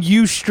on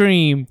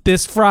Ustream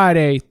this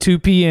Friday, 2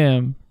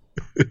 p.m.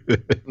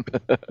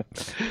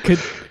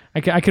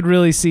 I could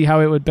really see how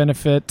it would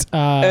benefit.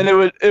 And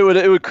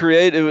it would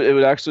create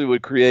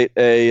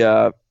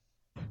a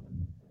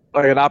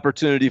like an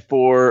opportunity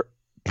for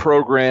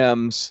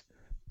programs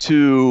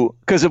to,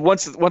 because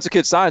once a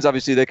kid signs,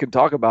 obviously they can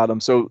talk about them.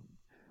 So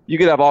you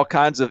could have all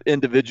kinds of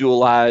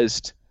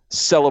individualized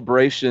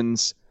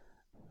celebrations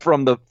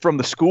from the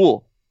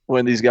school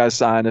when these guys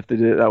sign, if they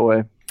did it that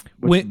way,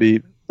 which would be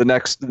the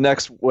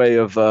next way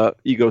of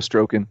ego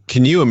stroking.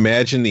 Can you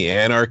imagine the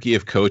anarchy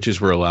if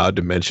coaches were allowed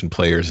to mention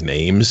players'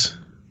 names?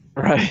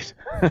 Right.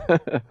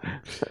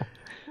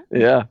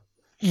 Yeah.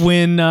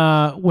 When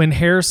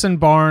Harrison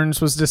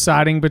Barnes was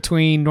deciding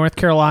between North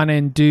Carolina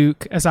and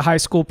Duke as a high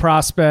school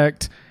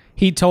prospect,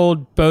 he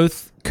told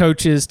both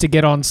coaches to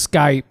get on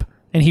Skype,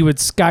 and he would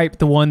Skype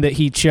the one that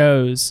he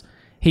chose.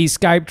 He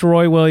Skyped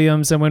Roy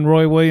Williams, and when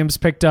Roy Williams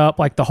picked up,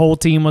 like the whole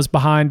team was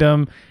behind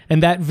him,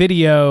 and that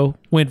video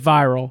went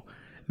viral.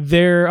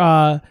 There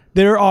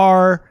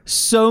are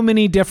so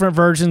many different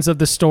versions of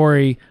the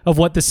story of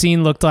what the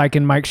scene looked like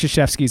in Mike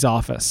Krzyzewski's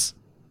office.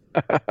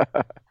 I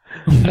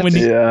don't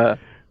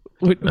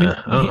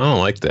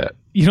like that.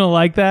 You don't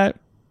like that?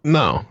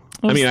 No.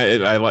 I mean,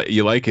 I like,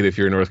 you like it if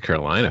you're a North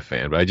Carolina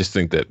fan, but I just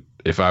think that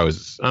if I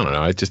was, I don't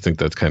know, I just think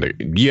that's kind of,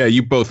 yeah,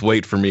 you both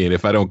wait for me, and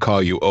if I don't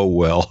call you, oh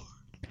well.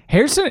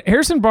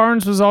 Harrison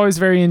Barnes was always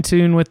very in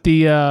tune with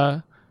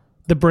the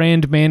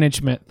brand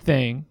management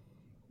thing.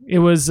 It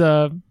was,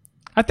 I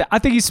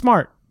think he's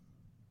smart.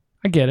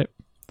 I get it.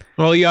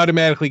 Well, he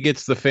automatically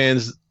gets the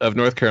fans of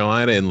North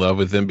Carolina in love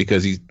with him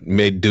because he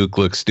made Duke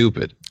look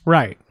stupid.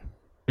 Right.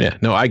 Yeah,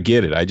 no, I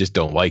get it. I just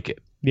don't like it.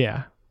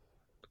 Yeah.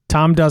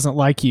 Tom doesn't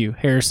like you,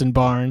 Harrison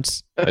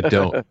Barnes. I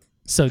don't.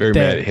 So very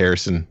mad at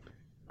Harrison.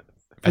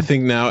 I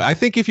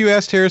think if you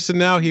asked Harrison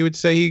now, he would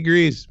say he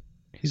agrees.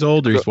 He's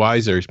older, he's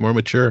wiser, he's more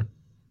mature.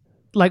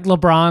 Like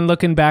LeBron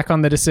looking back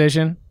on the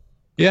decision?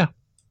 Yeah.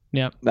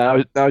 Yep. Now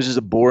he's just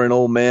a boring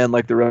old man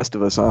like the rest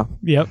of us, huh?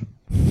 Yep.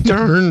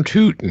 Darn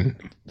tootin'.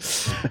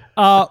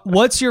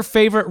 What's your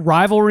favorite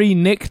rivalry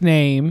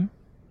nickname?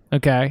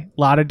 Okay,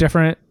 a lot of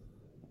different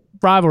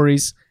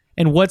rivalries.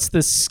 And what's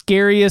the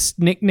scariest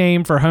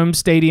nickname for home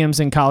stadiums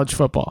in college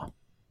football?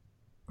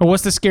 Or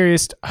what's the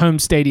scariest home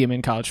stadium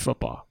in college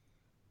football?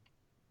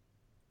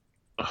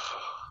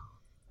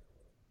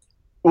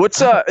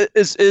 What's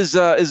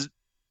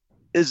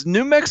is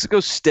New Mexico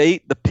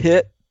State the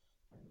Pit?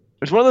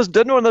 There's one of those.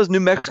 Doesn't one of those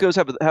New Mexicos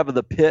have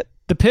the Pit?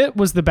 The Pit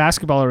was the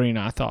basketball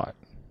arena, I thought.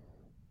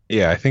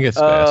 Yeah, I think it's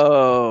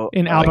basketball.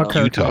 In Albuquerque,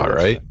 like Utah,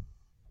 right?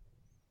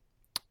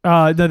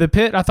 The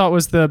Pit I thought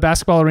was the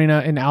basketball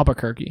arena in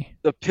Albuquerque.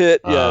 The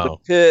Pit, yeah, the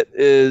Pit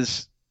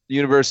is the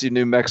University of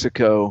New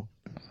Mexico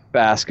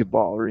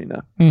basketball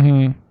arena.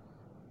 Mm-hmm.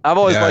 I've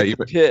always liked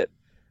the Pit.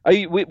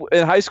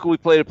 In high school we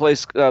played a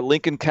place,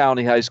 Lincoln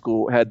County High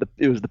School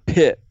it was the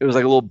Pit. It was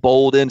like a little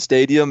bowled-in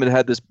stadium. It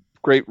had this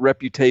great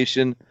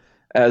reputation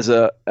as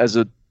a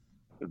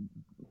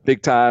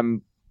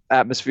big-time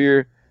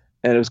atmosphere,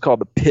 and it was called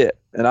the Pit.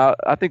 And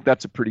I think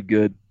that's a pretty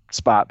good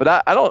spot.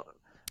 But I'm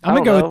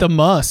gonna go with the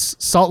Muss,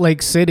 Salt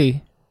Lake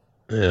City.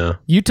 Yeah,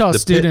 Utah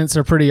students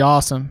are pretty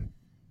awesome.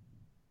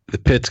 The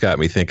Pit's got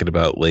me thinking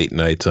about late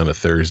nights on a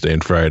Thursday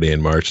and Friday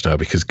in March now,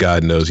 because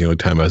God knows the only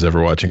time I was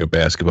ever watching a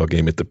basketball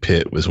game at the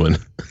Pit was when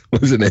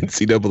it was an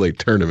NCAA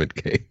tournament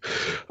game.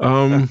 I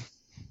don't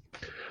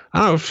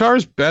know. As far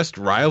as best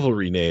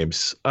rivalry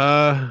names,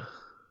 I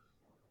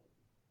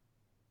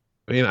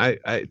mean,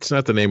 it's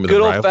not the name of the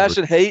rivalry. Good old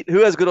fashioned hate.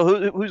 Who's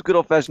good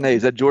old fashioned hate?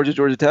 Is that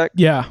Georgia Tech?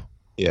 Yeah.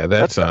 Yeah,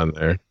 that's on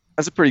there.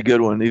 That's a pretty good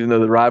one, even though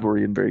the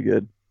rivalry isn't very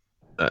good.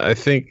 I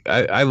think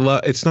I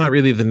love. It's not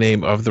really the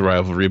name of the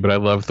rivalry, but I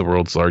love the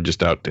world's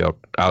largest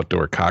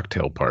outdoor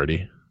cocktail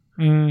party.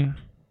 Mm.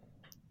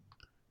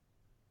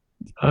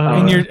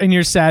 And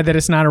you're sad that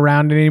it's not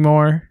around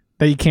anymore.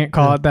 That you can't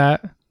call it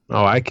that.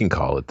 Oh, I can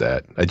call it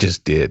that. I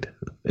just did.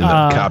 And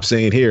the cops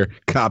ain't here.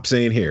 Cops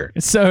ain't here.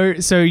 So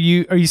are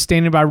you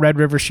standing by Red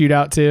River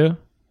Shootout too?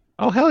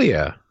 Oh, hell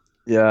yeah.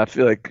 Yeah, I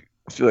feel like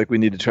we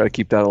need to try to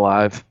keep that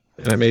alive.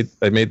 And I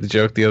made the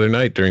joke the other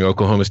night during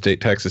Oklahoma State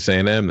Texas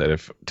A&M that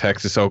if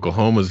Texas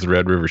Oklahoma is the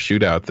Red River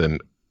Shootout, then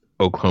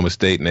Oklahoma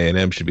State and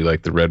A&M should be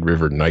like the Red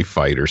River Knife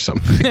Fight or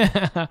something.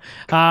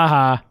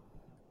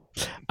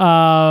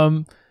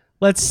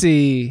 Let's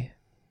see.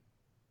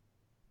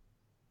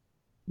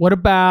 What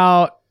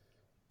about,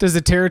 does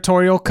the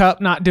Territorial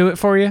Cup not do it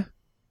for you?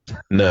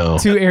 No.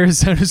 2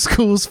 Arizona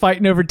schools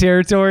fighting over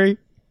territory.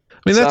 I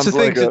mean, that's the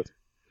thing.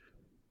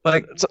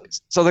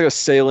 Sounds like a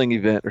sailing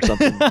event or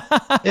something.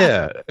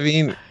 Yeah. I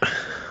mean,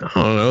 I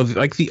don't know.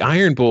 Like the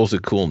Iron Bowl's a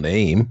cool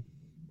name.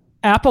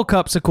 Apple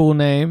Cup's a cool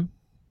name.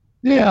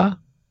 Yeah.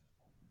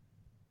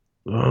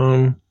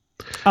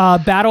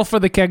 Battle for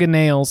the Keg of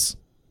Nails.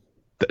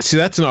 See,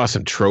 that's an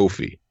awesome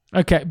trophy.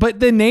 Okay, but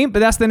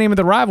that's the name of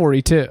the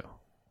rivalry too.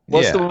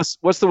 What's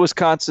the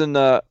Wisconsin?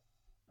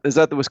 Is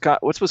that the Wisconsin?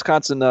 What's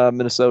Wisconsin,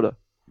 Minnesota?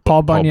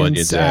 Paul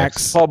Bunyan's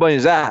axe. Paul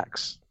Bunyan's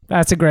axe.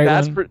 That's a great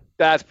one.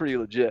 That's pretty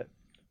legit.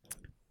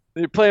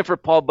 You're playing for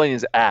Paul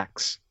Bunyan's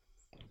axe.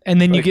 And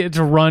then you get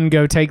to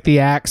go take the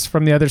axe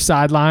from the other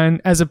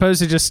sideline, as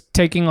opposed to just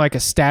taking like a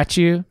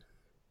statue.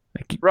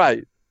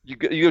 Right. You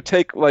go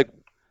take like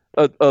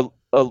a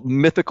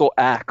mythical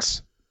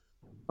axe.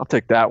 I'll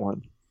take that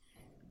one.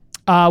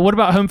 What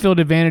about home field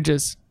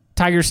advantages?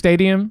 Tiger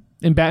Stadium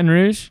in Baton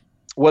Rouge?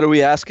 What are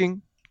we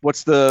asking?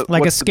 What's the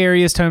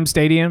scariest home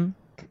stadium?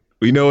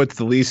 We know what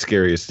the least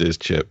scariest is,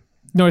 Chip.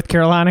 North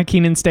Carolina,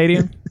 Kenan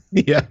Stadium.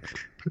 Yeah.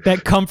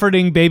 That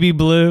comforting baby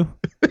blue.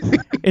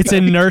 It's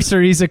in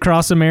nurseries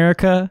across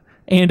America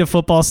and a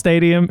football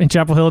stadium in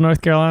Chapel Hill,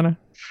 North Carolina.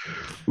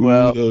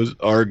 Well, those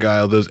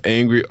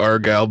angry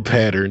Argyle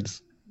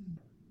patterns.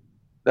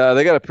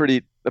 They got a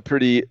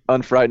pretty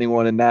unfrightening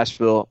one in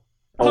Nashville.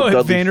 Old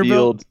Dudley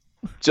Vanderbilt.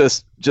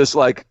 Field. Just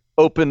like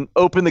open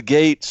the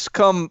gates.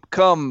 Come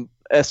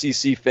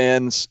SEC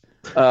fans,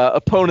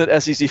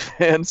 opponent SEC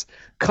fans,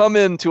 come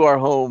into our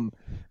home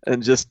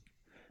and just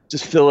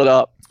fill it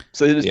up.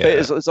 So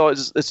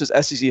it's just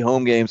SEC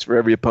home games for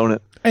every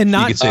opponent. And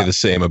you could say the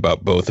same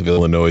about both of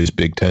Illinois'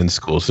 Big Ten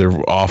schools.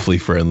 They're awfully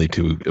friendly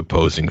to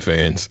opposing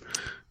fans.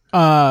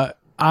 I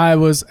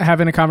was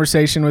having a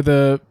conversation with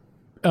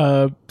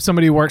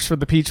somebody who works for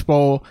the Peach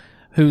Bowl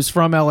who's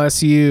from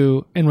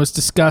LSU and was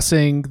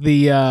discussing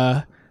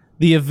the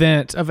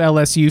event of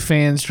LSU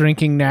fans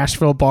drinking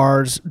Nashville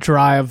bars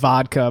dry of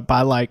vodka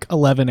by like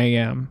 11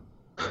 a.m.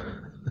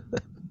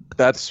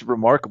 That's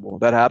remarkable.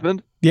 That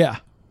happened? Yeah.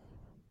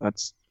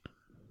 That's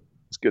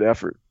good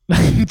effort.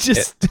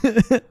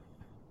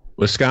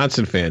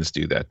 Wisconsin fans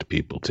do that to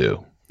people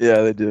too.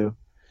 Yeah, they do.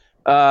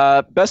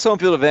 Best home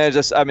field advantage.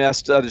 I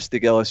just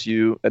think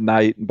LSU at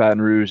night in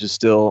Baton Rouge is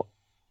still.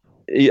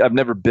 I've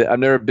never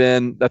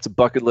been. That's a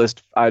bucket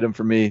list item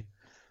for me,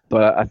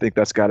 but I think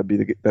that's got to be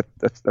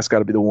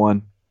the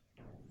one.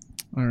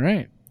 All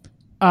right.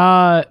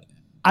 I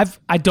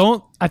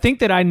think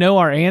that I know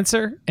our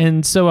answer,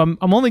 and so I'm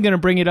only going to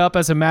bring it up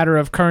as a matter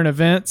of current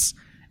events,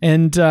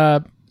 and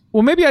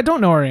maybe I don't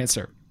know our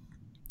answer.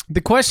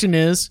 The question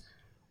is,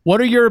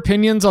 what are your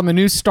opinions on the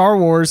new Star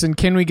Wars, and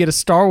can we get a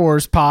Star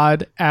Wars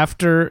pod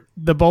after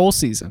the bowl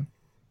season?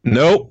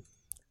 Nope.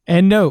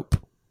 And nope.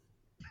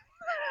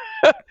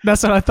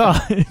 That's what I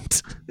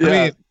thought.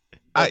 Yeah,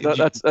 I mean,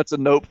 that's a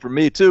nope for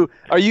me too.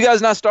 Are you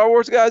guys not Star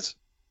Wars guys?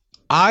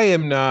 I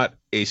am not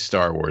a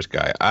Star Wars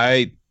guy.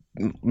 I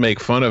make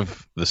fun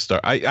of the Star.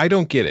 I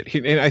don't get it,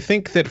 and I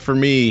think that for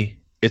me,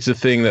 it's a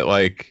thing that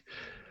like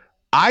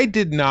I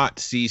did not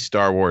see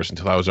Star Wars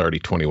until I was already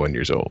 21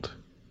 years old.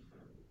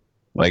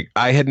 Like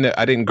I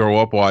didn't grow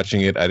up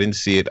watching it. I didn't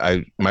see it.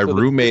 My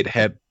roommate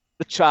had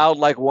the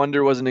childlike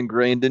wonder wasn't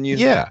ingrained in you.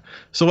 Yeah.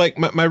 So like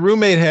my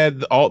roommate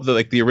had all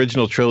the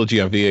original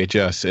trilogy on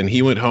VHS, and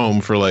he went home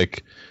for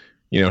like,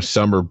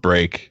 summer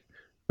break,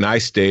 and I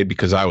stayed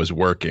because I was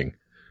working,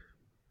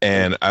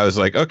 and I was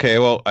like, okay,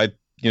 well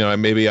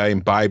maybe I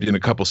imbibed in a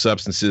couple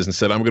substances and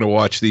said I'm going to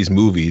watch these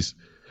movies,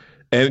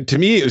 and to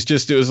me it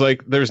was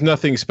like there's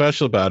nothing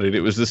special about it.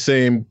 It was the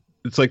same.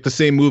 It's like the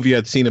same movie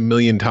I'd seen a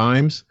million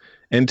times.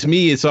 And to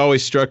me, it's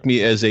always struck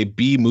me as a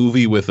B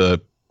movie with a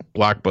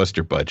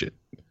blockbuster budget.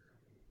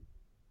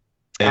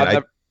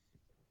 And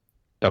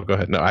go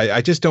ahead. No,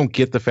 I just don't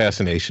get the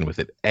fascination with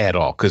it at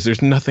all because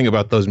there's nothing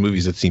about those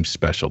movies that seems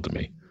special to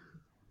me.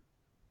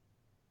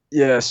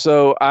 Yeah,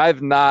 so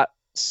I've not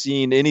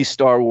seen any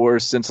Star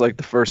Wars since like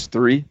the first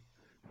 3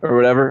 or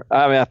whatever.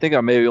 I mean, I think I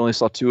maybe only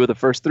saw 2 of the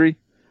first 3.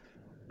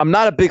 I'm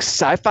not a big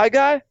sci-fi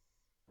guy.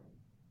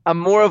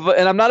 I'm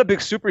not a big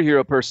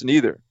superhero person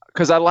either.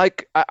 Because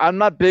I'm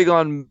not big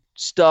on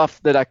stuff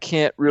that I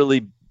can't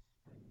really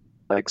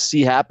like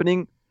see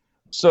happening.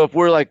 So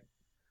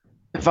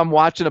if I'm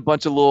watching a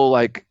bunch of little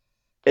like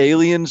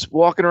aliens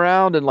walking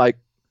around and like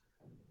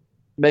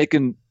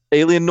making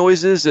alien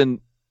noises, and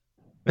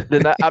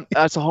then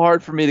that's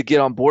hard for me to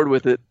get on board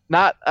with it.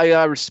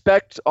 I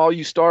respect all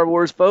you Star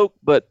Wars folk,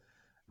 but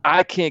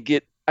I can't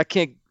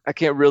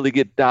really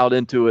get dialed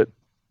into it.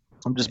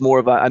 I'm just more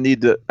of I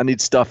need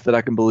stuff that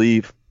I can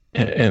believe.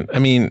 And I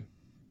mean,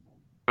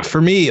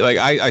 for me, like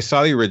I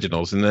saw the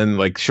originals, and then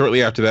like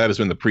shortly after that is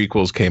when the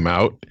prequels came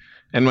out,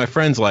 and my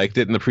friends liked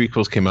it, and the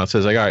prequels came out. So I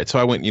was like, all right. So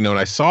I went, and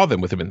I saw them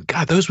with them, and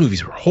God, those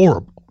movies were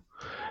horrible.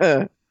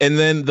 And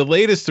then the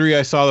latest 3,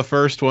 I saw the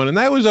first one, and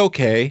that was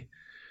okay.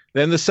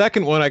 Then the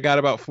second one, I got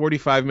about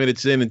 45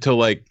 minutes in until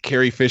like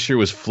Carrie Fisher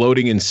was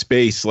floating in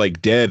space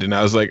like dead. And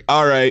I was like,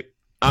 all right,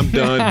 I'm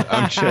done.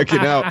 I'm checking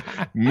out,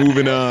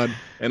 moving on.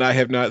 And I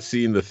have not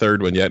seen the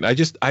third one yet.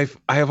 And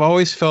I have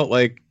always felt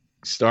like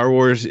Star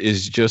Wars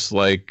is just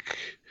like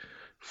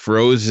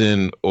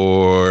Frozen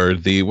or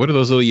what are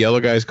those little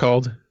yellow guys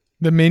called?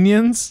 The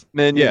Minions?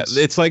 Yeah,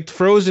 it's like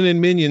Frozen and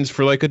Minions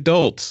for like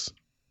adults.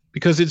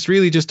 Because it's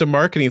really just a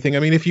marketing thing. I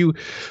mean, if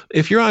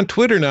you're on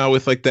Twitter now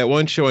with like that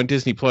one show on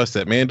Disney Plus,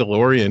 that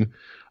Mandalorian,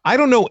 I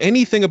don't know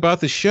anything about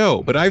the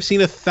show, but I've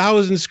seen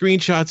 1,000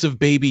 screenshots of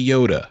Baby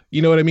Yoda.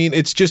 You know what I mean?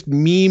 It's just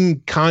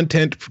meme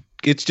content.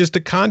 It's just a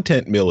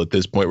content mill at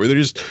this point where they're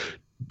just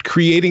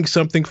creating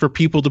something for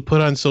people to put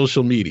on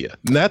social media.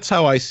 And that's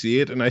how I see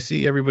it. And I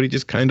see everybody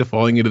just kind of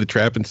falling into the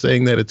trap and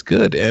saying that it's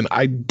good. And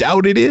I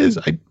doubt it is.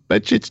 I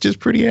bet you it's just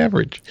pretty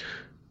average.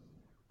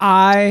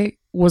 I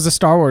was a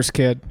Star Wars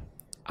kid.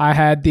 I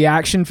had the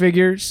action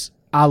figures.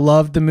 I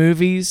loved the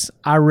movies.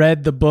 I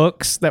read the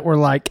books that were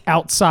like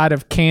outside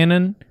of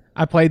canon.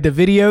 I played the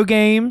video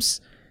games.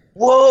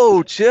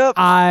 Whoa, Chip!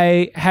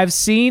 I have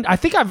seen. I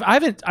think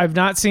I've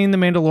not seen The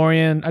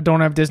Mandalorian. I don't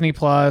have Disney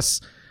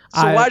Plus.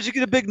 So why'd you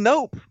get a big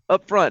nope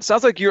up front?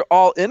 Sounds like you're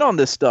all in on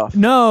this stuff.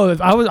 No,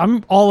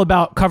 I'm all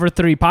about Cover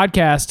 3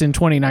 podcast in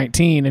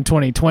 2019 and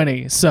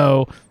 2020.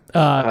 So.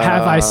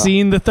 Have I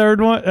seen the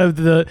third one of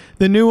the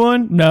new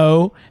one?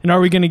 No. And are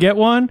we going to get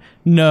one?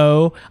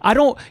 No. I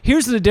don't.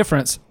 Here's the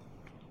difference.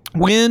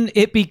 When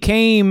it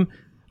became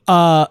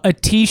a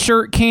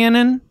T-shirt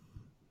canon,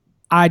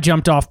 I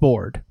jumped off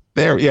board.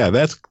 There, yeah,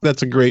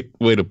 that's a great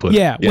way to put it.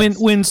 Yeah, yes.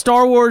 when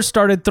Star Wars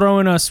started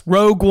throwing us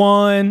Rogue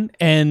One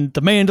and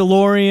The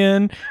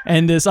Mandalorian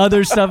and this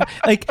other stuff,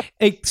 when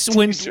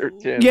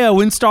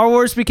Star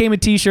Wars became a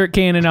T-shirt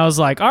canon, I was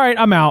like, all right,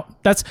 I'm out.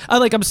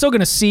 I'm still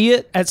gonna see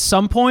it at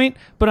some point,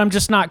 but I'm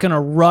just not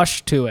gonna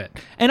rush to it.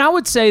 And I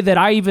would say that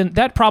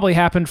that probably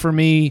happened for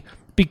me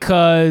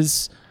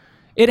because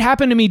it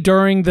happened to me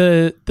during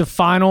the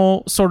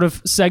final sort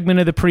of segment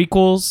of the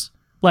prequels,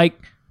 like.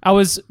 I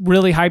was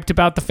really hyped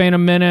about the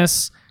Phantom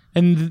Menace,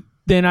 and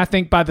then I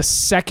think by the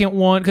second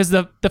one, because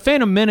the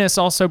Phantom Menace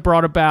also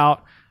brought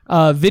about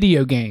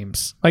video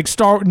games, like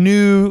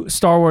new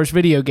Star Wars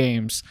video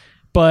games.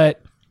 But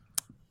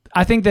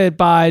I think that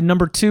by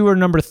number 2 or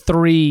number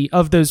 3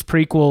 of those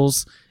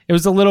prequels, it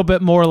was a little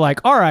bit more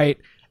like, all right,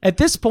 at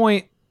this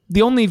point,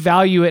 the only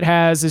value it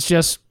has is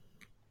just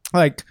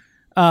like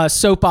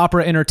soap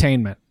opera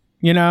entertainment.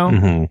 You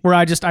know, where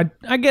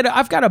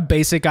I've got a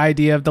basic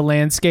idea of the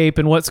landscape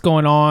and what's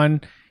going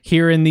on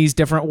here in these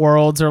different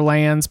worlds or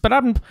lands, but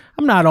I'm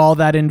not all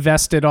that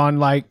invested on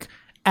like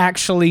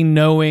actually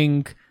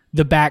knowing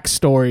the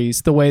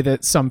backstories the way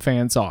that some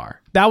fans are.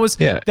 That was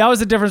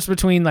the difference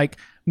between like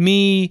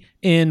me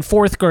in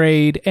 4th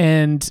grade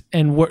and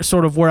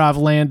sort of where I've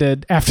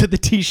landed after the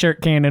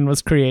T-shirt canon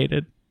was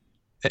created.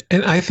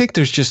 And I think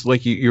there's just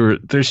like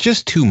there's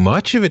just too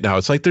much of it now.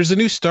 It's like there's a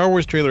new Star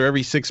Wars trailer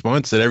every 6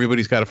 months that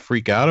everybody's got to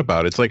freak out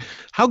about. It's like,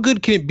 how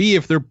good can it be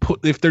if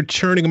they're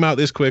churning them out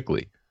this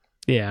quickly?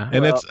 Yeah,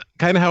 and that's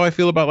kind of how I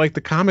feel about like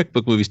the comic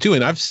book movies too.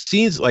 And I've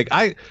seen like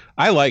I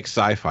like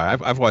sci-fi.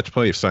 I've watched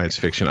plenty of science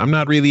fiction. I'm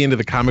not really into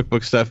the comic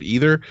book stuff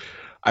either.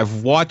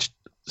 I've watched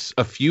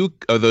a few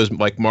of those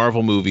like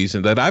Marvel movies,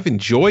 and that I've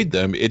enjoyed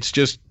them. It's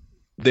just.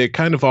 They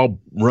kind of all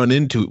run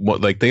into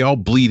like they all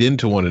bleed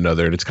into one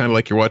another, and it's kind of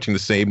like you're watching the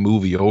same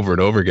movie over and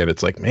over again.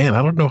 It's like, man,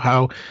 I don't know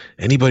how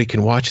anybody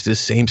can watch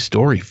this same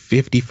story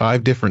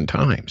 55 different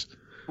times.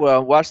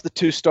 Well, watch the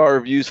 2-star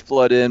reviews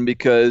flood in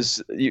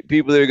because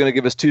people that are going to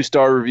give us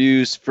 2-star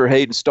reviews for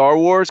hating Star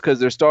Wars because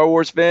they're Star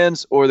Wars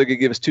fans, or they're going to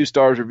give us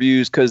 2-star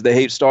reviews because they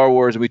hate Star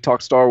Wars and we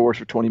talk Star Wars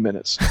for 20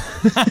 minutes.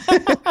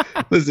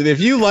 Listen, if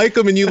you like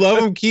them and you love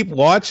them, keep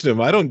watching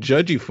them. I don't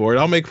judge you for it.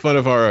 I'll make fun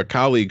of our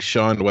colleague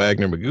Sean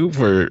Wagner-Magoo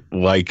for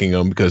liking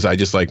them because I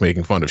just like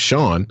making fun of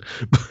Sean.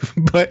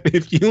 But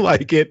if you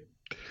like it,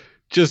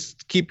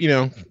 just keep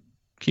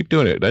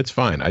doing it. That's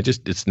fine.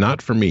 It's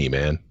not for me,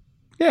 man.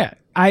 Yeah.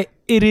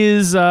 It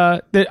is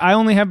that I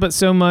only have but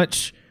so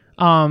much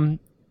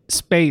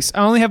space. I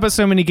only have but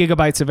so many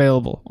gigabytes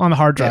available on the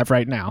hard drive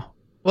right now.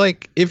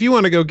 Like, if you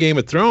want to go Game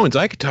of Thrones,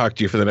 I could talk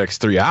to you for the next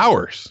 3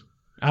 hours.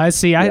 I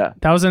see. That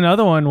was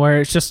another one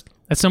where it's just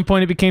at some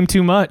point it became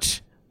too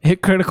much.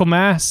 Hit critical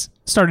mass.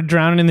 Started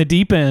drowning in the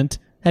deep end.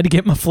 Had to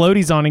get my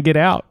floaties on and get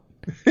out.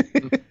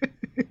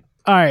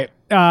 All right.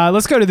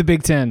 Let's go to the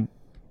Big Ten.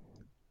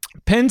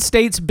 Penn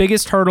State's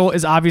biggest hurdle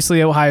is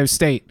obviously Ohio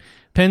State.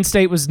 Penn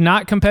State was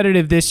not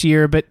competitive this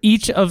year, but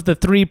each of the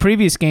 3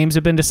 previous games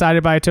have been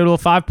decided by a total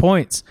of 5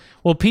 points.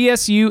 Will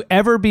PSU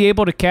ever be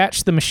able to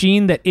catch the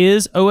machine that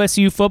is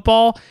OSU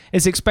football?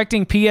 Is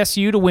expecting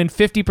PSU to win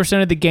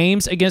 50% of the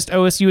games against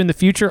OSU in the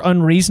future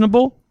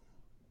unreasonable?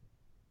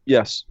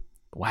 Yes.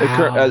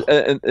 Wow.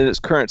 In its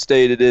current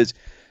state, it is.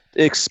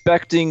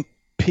 Expecting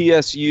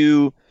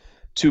PSU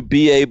to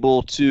be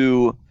able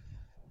to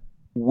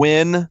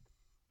win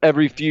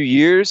every few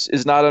years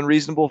is not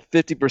unreasonable.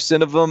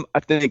 50% of them,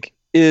 I think,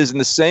 is in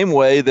the same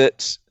way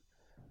that,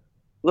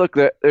 look,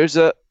 there's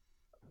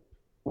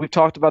we've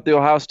talked about the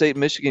Ohio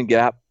State-Michigan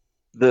gap.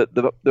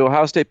 The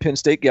Ohio State-Penn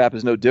State gap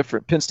is no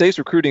different. Penn State's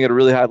recruiting at a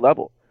really high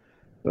level,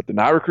 but they're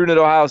not recruiting at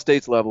Ohio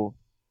State's level.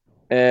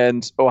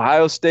 And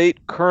Ohio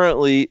State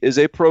currently is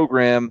a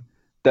program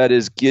that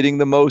is getting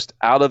the most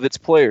out of its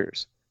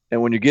players.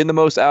 And when you're getting the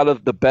most out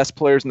of the best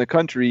players in the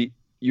country,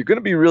 you're going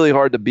to be really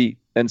hard to beat.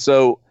 And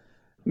so,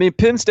 I mean,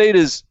 Penn State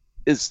is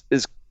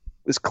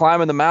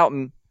climbing the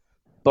mountain,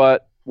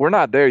 but we're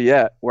not there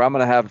yet where I'm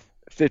going to have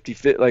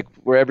 50, like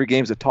where every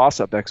game's a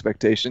toss-up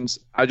expectations.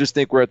 I just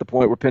think we're at the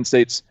point where Penn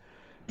State's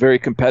very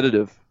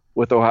competitive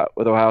with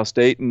Ohio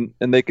State, and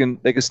they can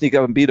sneak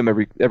up and beat them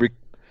every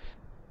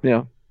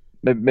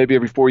maybe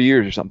every 4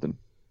 years or something.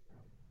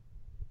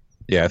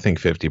 Yeah, I think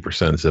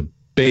 50% is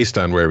based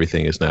on where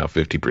everything is now.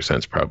 50%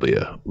 is probably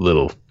a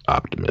little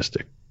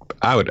optimistic.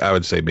 I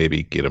would say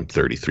maybe get them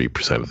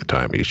 33% of the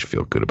time. You should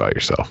feel good about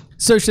yourself.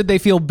 So should they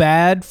feel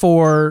bad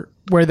for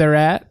where they're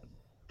at?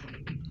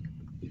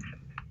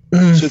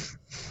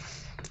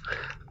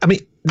 I mean,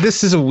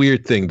 this is a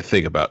weird thing to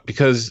think about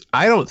because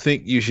I don't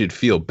think you should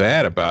feel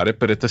bad about it.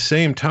 But at the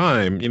same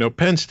time,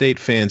 Penn State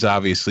fans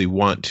obviously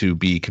want to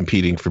be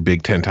competing for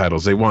Big Ten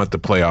titles. They want the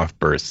playoff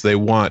berths. They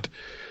want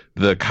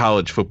the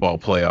college football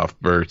playoff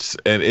berths.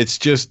 And it's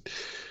just,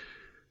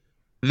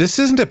 this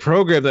isn't a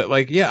program that,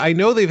 I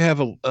know they've have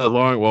a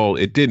long, well,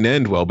 it didn't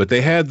end well, but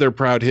they had their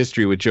proud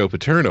history with Joe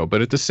Paterno.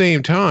 But at the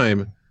same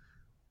time,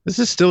 this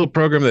is still a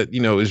program that,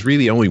 has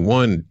really only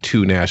won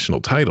 2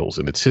 national titles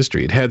in its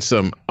history. It had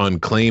some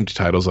unclaimed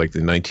titles like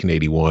the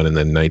 1981 and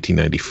then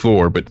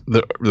 1994, but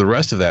the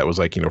rest of that was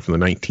from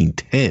the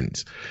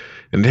 1910s.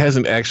 And it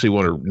hasn't actually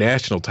won a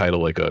national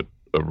title like a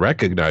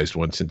recognized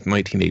one since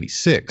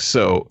 1986.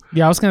 So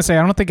yeah, I was going to say,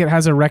 I don't think it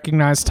has a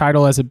recognized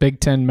title as a Big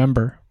Ten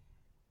member.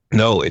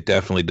 No, it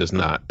definitely does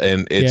not.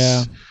 And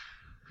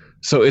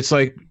so it's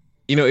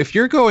if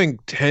you're going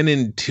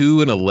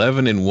 10-2 and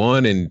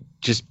 11-1 and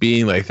just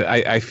being like that,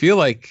 I feel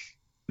like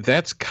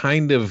that's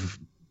kind of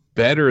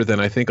better than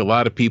I think a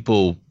lot of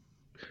people,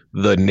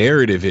 the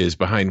narrative is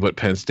behind what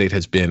Penn State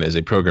has been as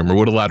a program, or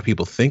what a lot of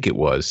people think it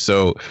was.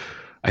 So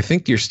I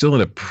think you're still in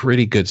a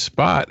pretty good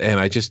spot.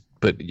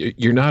 But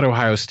you're not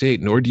Ohio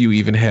State, nor do you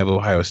even have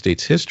Ohio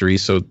State's history.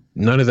 So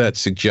none of that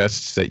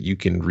suggests that you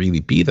can really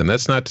beat them.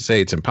 That's not to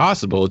say it's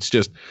impossible. It's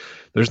just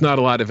there's not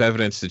a lot of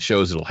evidence that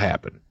shows it'll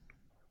happen.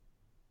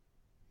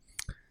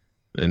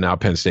 And now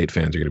Penn State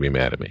fans are going to be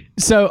mad at me.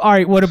 So, all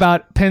right, what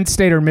about Penn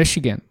State or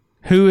Michigan?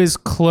 Who is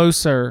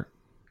closer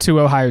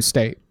to Ohio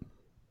State?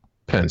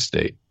 Penn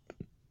State.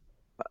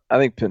 I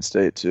think Penn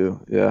State too.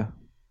 Yeah.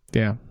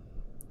 Yeah.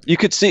 You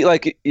could see,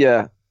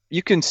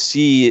 you can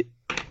see it.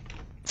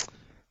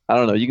 I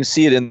don't know. You can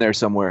see it in there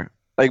somewhere.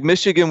 Like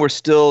Michigan, we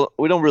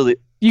don't really.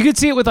 You could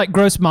see it with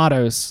Gross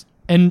Matos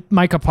and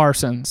Micah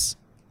Parsons.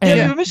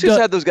 And but Michigan's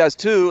had those guys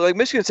too. Like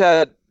Michigan's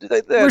had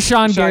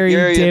Rashawn Gary,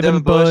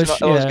 Devin Bush,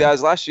 and all those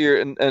guys last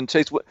year, and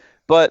Chase.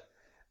 But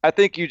I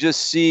think you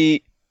just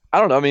see. I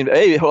don't know. I mean,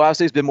 Ohio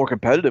State's been more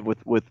competitive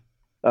with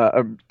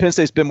Penn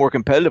State's been more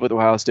competitive with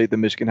Ohio State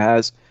than Michigan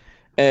has,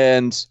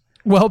 and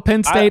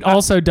Penn State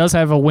also does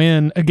have a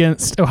win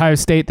against Ohio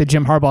State that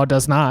Jim Harbaugh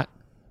does not.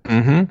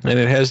 Mm-hmm. And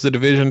it has the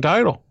division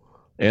title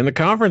and the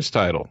conference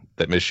title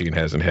that Michigan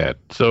hasn't had.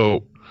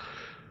 So,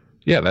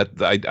 yeah,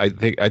 I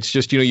think it's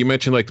just, you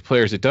mentioned the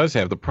players it does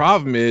have. The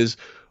problem is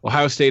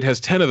Ohio State has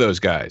 10 of those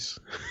guys,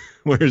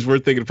 whereas we're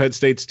thinking Penn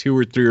State's 2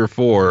 or 3 or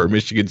 4, or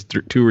Michigan's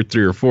 2 or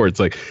 3 or 4.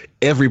 It's like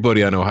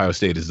everybody on Ohio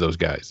State is those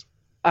guys.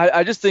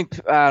 I just think,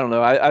 I don't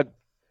know. I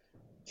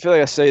feel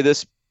like I say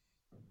this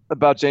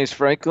about James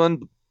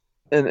Franklin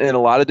in a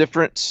lot of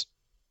different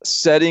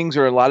settings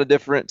or a lot of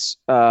different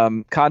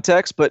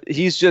contexts, but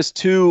he's just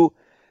too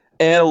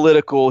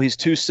analytical. He's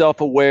too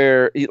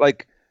self-aware. I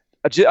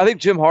think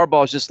Jim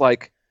Harbaugh is just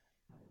like,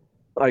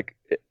 all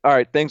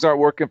right, things aren't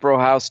working for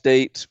Ohio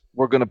State.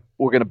 We're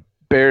gonna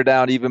bear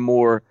down even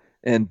more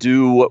and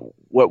do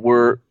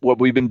what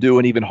we've been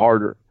doing even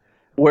harder.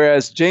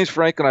 Whereas James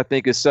Franklin, I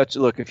think, is such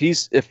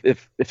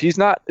if it's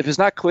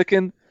not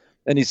clicking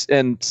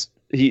and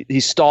he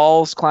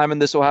stalls climbing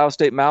this Ohio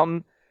State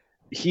mountain,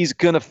 he's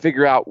gonna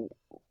figure out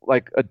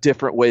a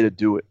different way to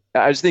do it.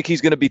 I just think he's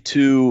going to be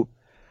too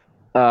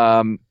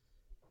analytical,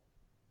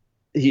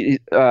 he's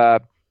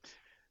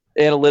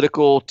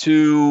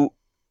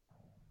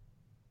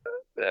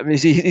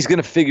going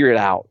to figure it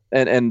out.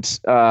 And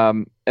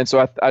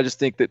so I just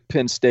think that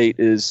Penn State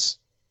is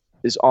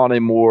on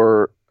I'm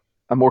more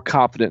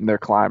confident in their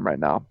climb right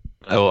now.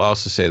 I will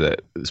also say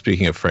that,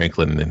 speaking of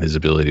Franklin and his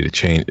ability to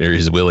change, or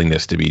his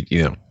willingness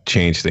to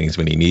change things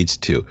when he needs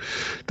to,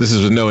 this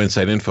is with no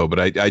inside info, but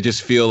I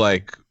just feel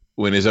like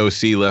when his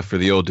OC left for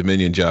the Old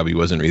Dominion job, he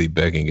wasn't really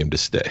begging him to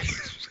stay.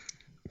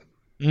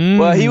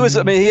 Well, he was.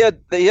 I mean, he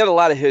had a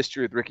lot of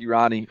history with Ricky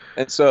Ronnie,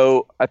 and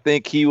so I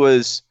think he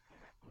was,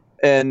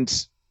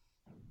 and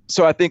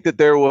so I think that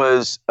there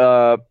was.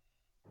 I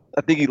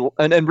think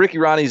and Ricky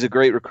Ronnie's a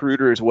great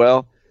recruiter as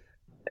well,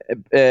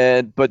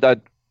 but I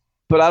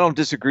don't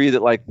disagree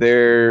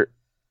that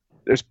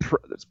it's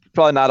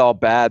probably not all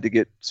bad to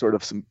get sort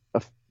of some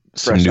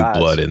fresh new eyes.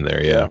 blood in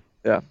there. Yeah.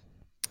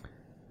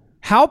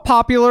 How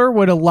popular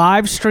would a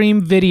live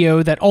stream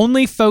video that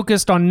only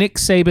focused on Nick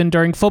Saban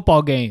during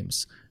football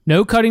games?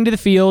 No cutting to the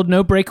field,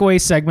 no breakaway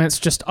segments,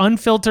 just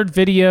unfiltered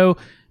video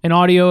and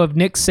audio of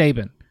Nick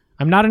Saban.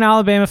 I'm not an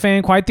Alabama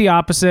fan, quite the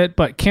opposite,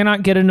 but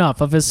cannot get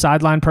enough of his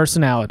sideline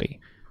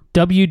personality.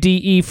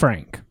 WDE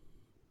Frank.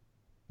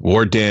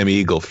 War damn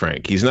Eagle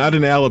Frank. He's not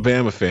an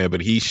Alabama fan,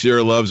 but he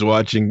sure loves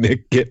watching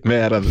Nick get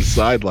mad on the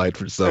sideline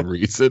for some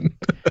reason.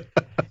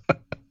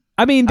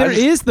 I mean, there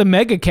is the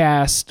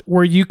megacast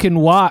where you can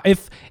watch.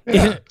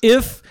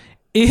 If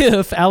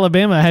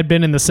Alabama had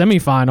been in the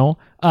semifinal,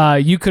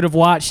 you could have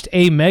watched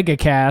a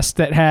megacast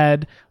that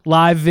had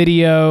live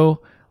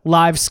video,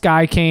 live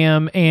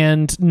Skycam,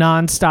 and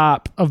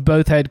nonstop of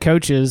both head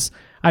coaches.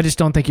 I just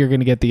don't think you're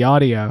going to get the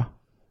audio.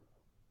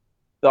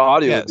 The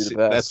audio would be the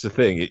best. That's the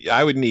thing.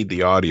 I would need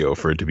the audio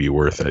for it to be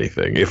worth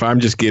anything. If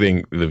I'm just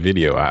getting the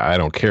video, I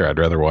don't care. I'd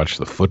rather watch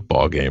the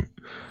football game.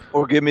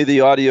 Or give me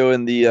the audio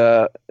in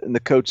the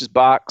coach's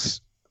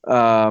box.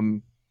 Like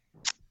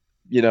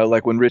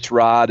when Rich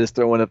Rod is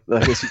throwing a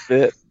hissy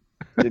fit.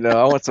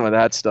 I want some of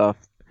that stuff.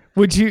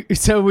 Would you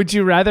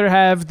rather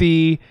have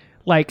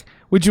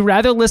would you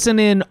rather listen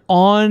in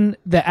on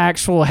the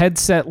actual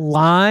headset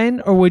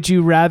line, or would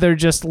you rather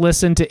just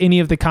listen to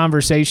any of the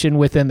conversation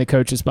within the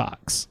coach's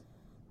box?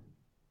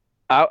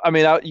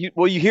 You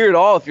hear it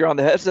all if you're on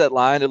the headset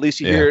line. At least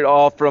you hear it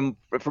all from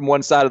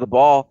one side of the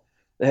ball.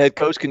 The head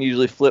coach can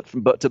usually flip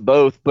to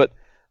both, but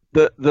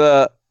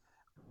I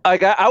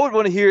would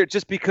want to hear it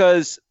just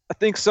because I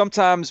think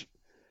sometimes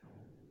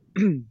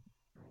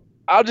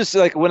I'll just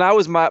when I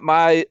was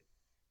my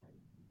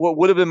what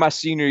would have been my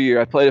senior year,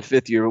 I played a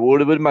fifth year. What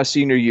would have been my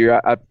senior year,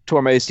 I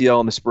tore my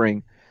ACL in the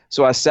spring,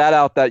 so I sat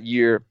out that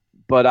year.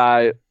 But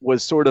I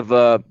was sort of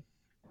I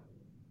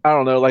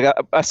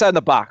sat in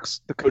the box,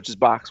 the coach's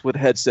box with a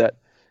headset,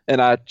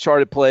 and I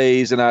charted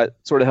plays, and I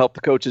sort of helped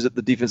the coaches at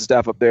the defensive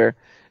staff up there.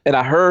 And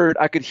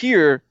I could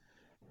hear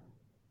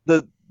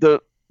the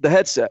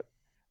headset.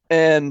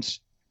 And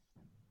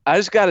I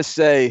just got to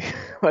say,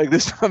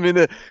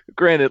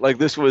 granted,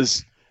 this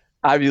was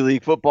Ivy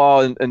League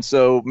football. And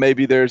so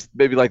maybe there's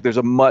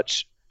a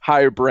much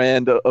higher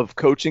brand of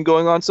coaching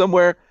going on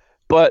somewhere,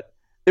 but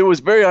it was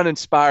very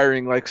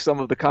uninspiring. Like some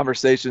of the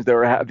conversations that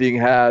were being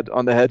had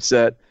on the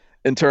headset,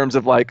 in terms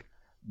of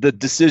the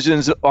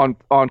decisions on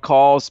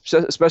calls,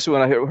 especially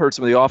when I heard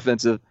some of the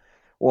offensive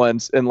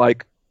ones, and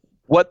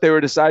what they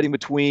were deciding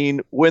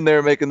between when they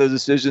were making those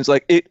decisions.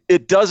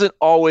 It doesn't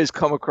always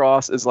come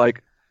across as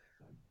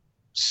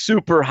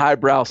super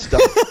highbrow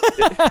stuff.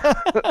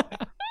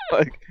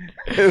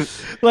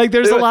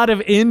 There's a lot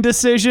of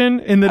indecision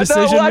in the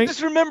decision. I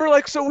just remember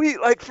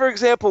for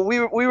example, we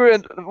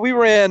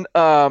ran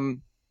our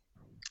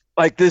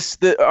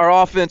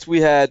offense.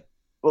 We had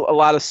a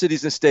lot of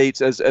cities and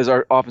states as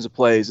our offensive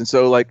plays, and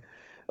so like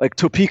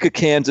Topeka,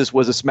 Kansas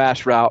was a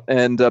smash route,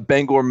 and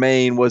Bangor,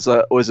 Maine was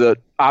a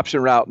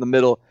option route in the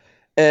middle,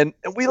 and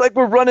we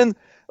were running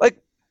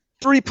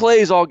 3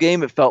 plays all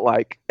game, it felt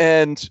like,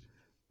 and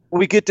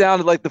we get down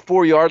to the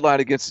 4-yard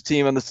line against the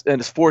team, and it's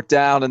 4th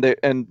down,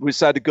 and we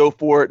decide to go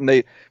for it, and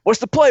they,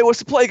 what's the play,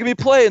 give me a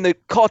play, and they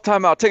call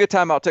timeout, take a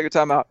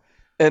timeout,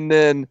 and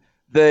then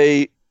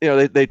they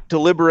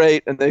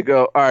deliberate, and they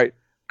go, all right,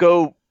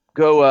 go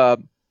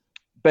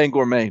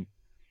Bangor, Maine,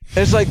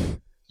 and it's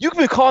you've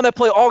been calling that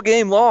play all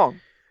game long.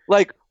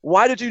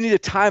 Why did you need a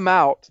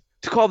timeout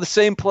to call the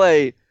same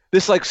play,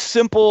 this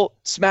simple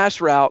smash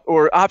route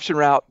or option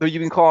route that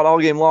you've been calling all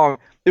game long?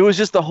 It was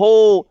just the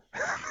whole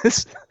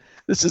this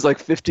is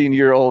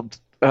 15-year-old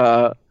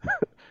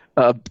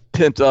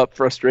pent up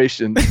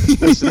frustration. But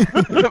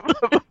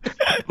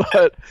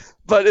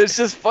it's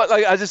just fun.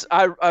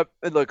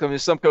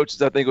 Some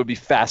coaches I think would be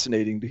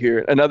fascinating to hear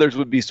it, and others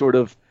would be sort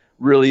of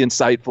really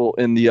insightful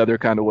in the other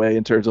kind of way,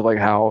 in terms of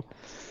how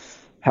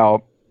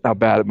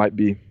bad it might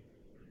be.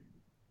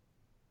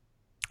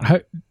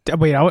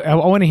 Wait, I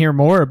want to hear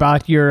more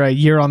about your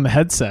year on the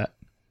headset.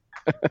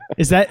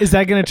 Is that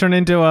going to turn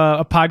into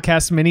a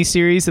podcast mini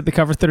series at the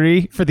Cover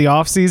 3 for the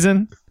off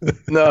season?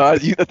 No, I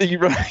think you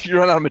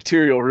run out of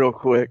material real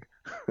quick.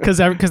 Because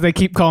they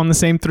keep calling the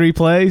same 3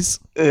 plays.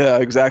 Yeah,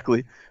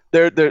 exactly.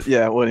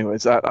 Yeah. Well,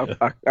 anyways, I'm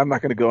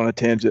not going to go on a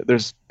tangent.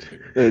 There's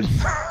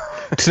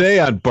Today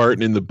on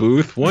Barton in the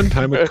Booth, one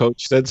time a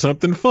coach said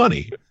something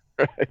funny.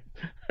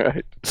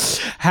 Right.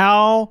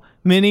 How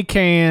many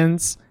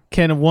cans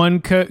can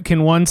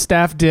one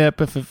staff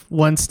dip if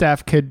one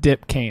staff could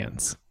dip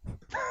cans?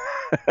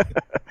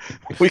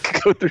 We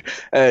could go through.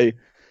 Hey,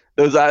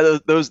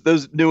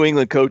 those New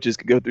England coaches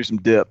could go through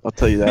some dip. I'll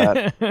tell you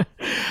that.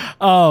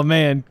 Oh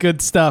man,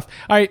 good stuff.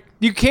 All right,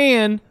 you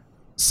can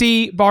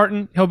see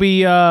Barton. He'll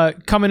be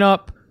coming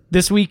up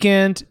this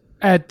weekend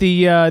at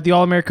the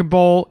All-American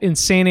Bowl in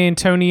San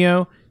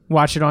Antonio.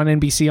 Watch it on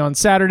NBC on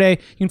Saturday.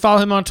 You can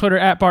follow him on Twitter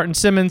at Barton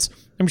Simmons.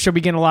 I'm sure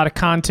we get a lot of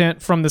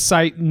content from the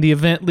site and the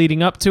event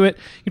leading up to it.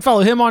 You can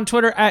follow him on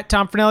Twitter at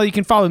Tom Fernelli. You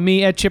can follow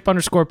me at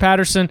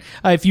Chip_Patterson.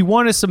 If you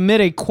want to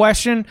submit a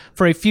question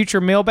for a future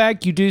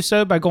mailbag, you do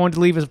so by going to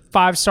leave a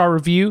 5-star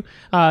review.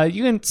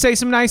 You can say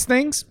some nice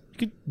things. You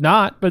could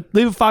not, but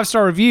leave a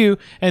 5-star review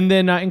and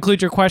then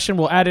include your question.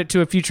 We'll add it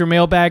to a future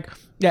mailbag.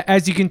 Yeah,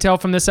 as you can tell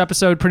from this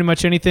episode, pretty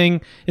much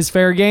anything is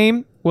fair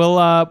game.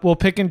 We'll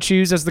pick and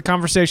choose as the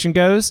conversation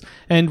goes,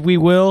 and we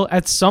will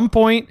at some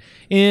point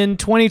in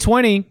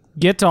 2020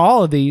 get to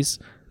all of these,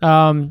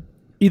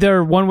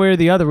 either one way or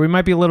the other. We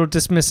might be a little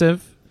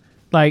dismissive,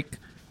 like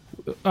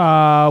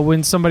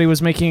when somebody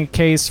was making a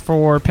case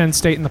for Penn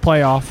State in the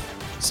playoff.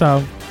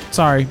 So,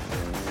 sorry.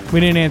 We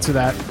didn't answer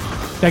that.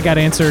 That got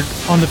answered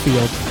on the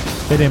field.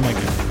 They didn't make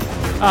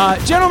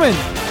it. Gentlemen,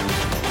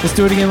 let's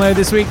do it again later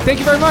this week. Thank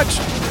you very much.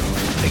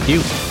 Thank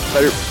you.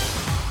 Later.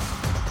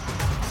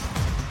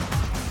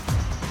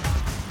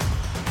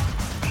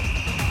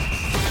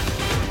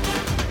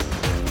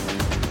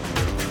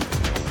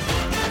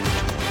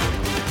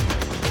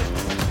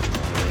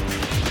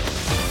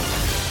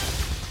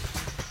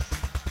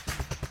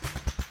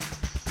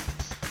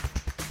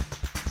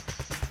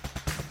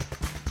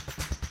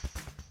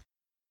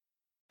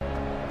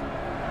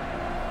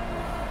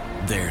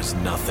 There's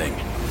nothing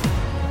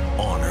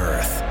on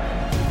earth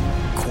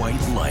quite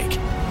like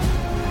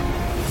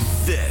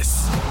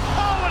this.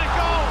 Oh, what a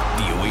goal!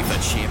 The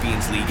UEFA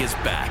Champions League is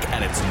back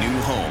at its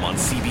new home on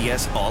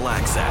CBS All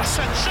Access.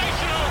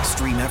 Sensational!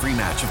 Stream every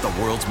match of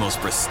the world's most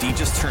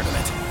prestigious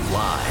tournament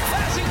live.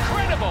 That's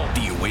incredible!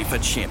 The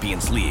UEFA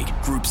Champions League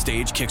group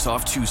stage kicks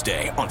off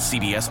Tuesday on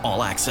CBS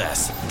All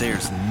Access.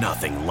 There's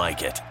nothing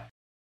like it.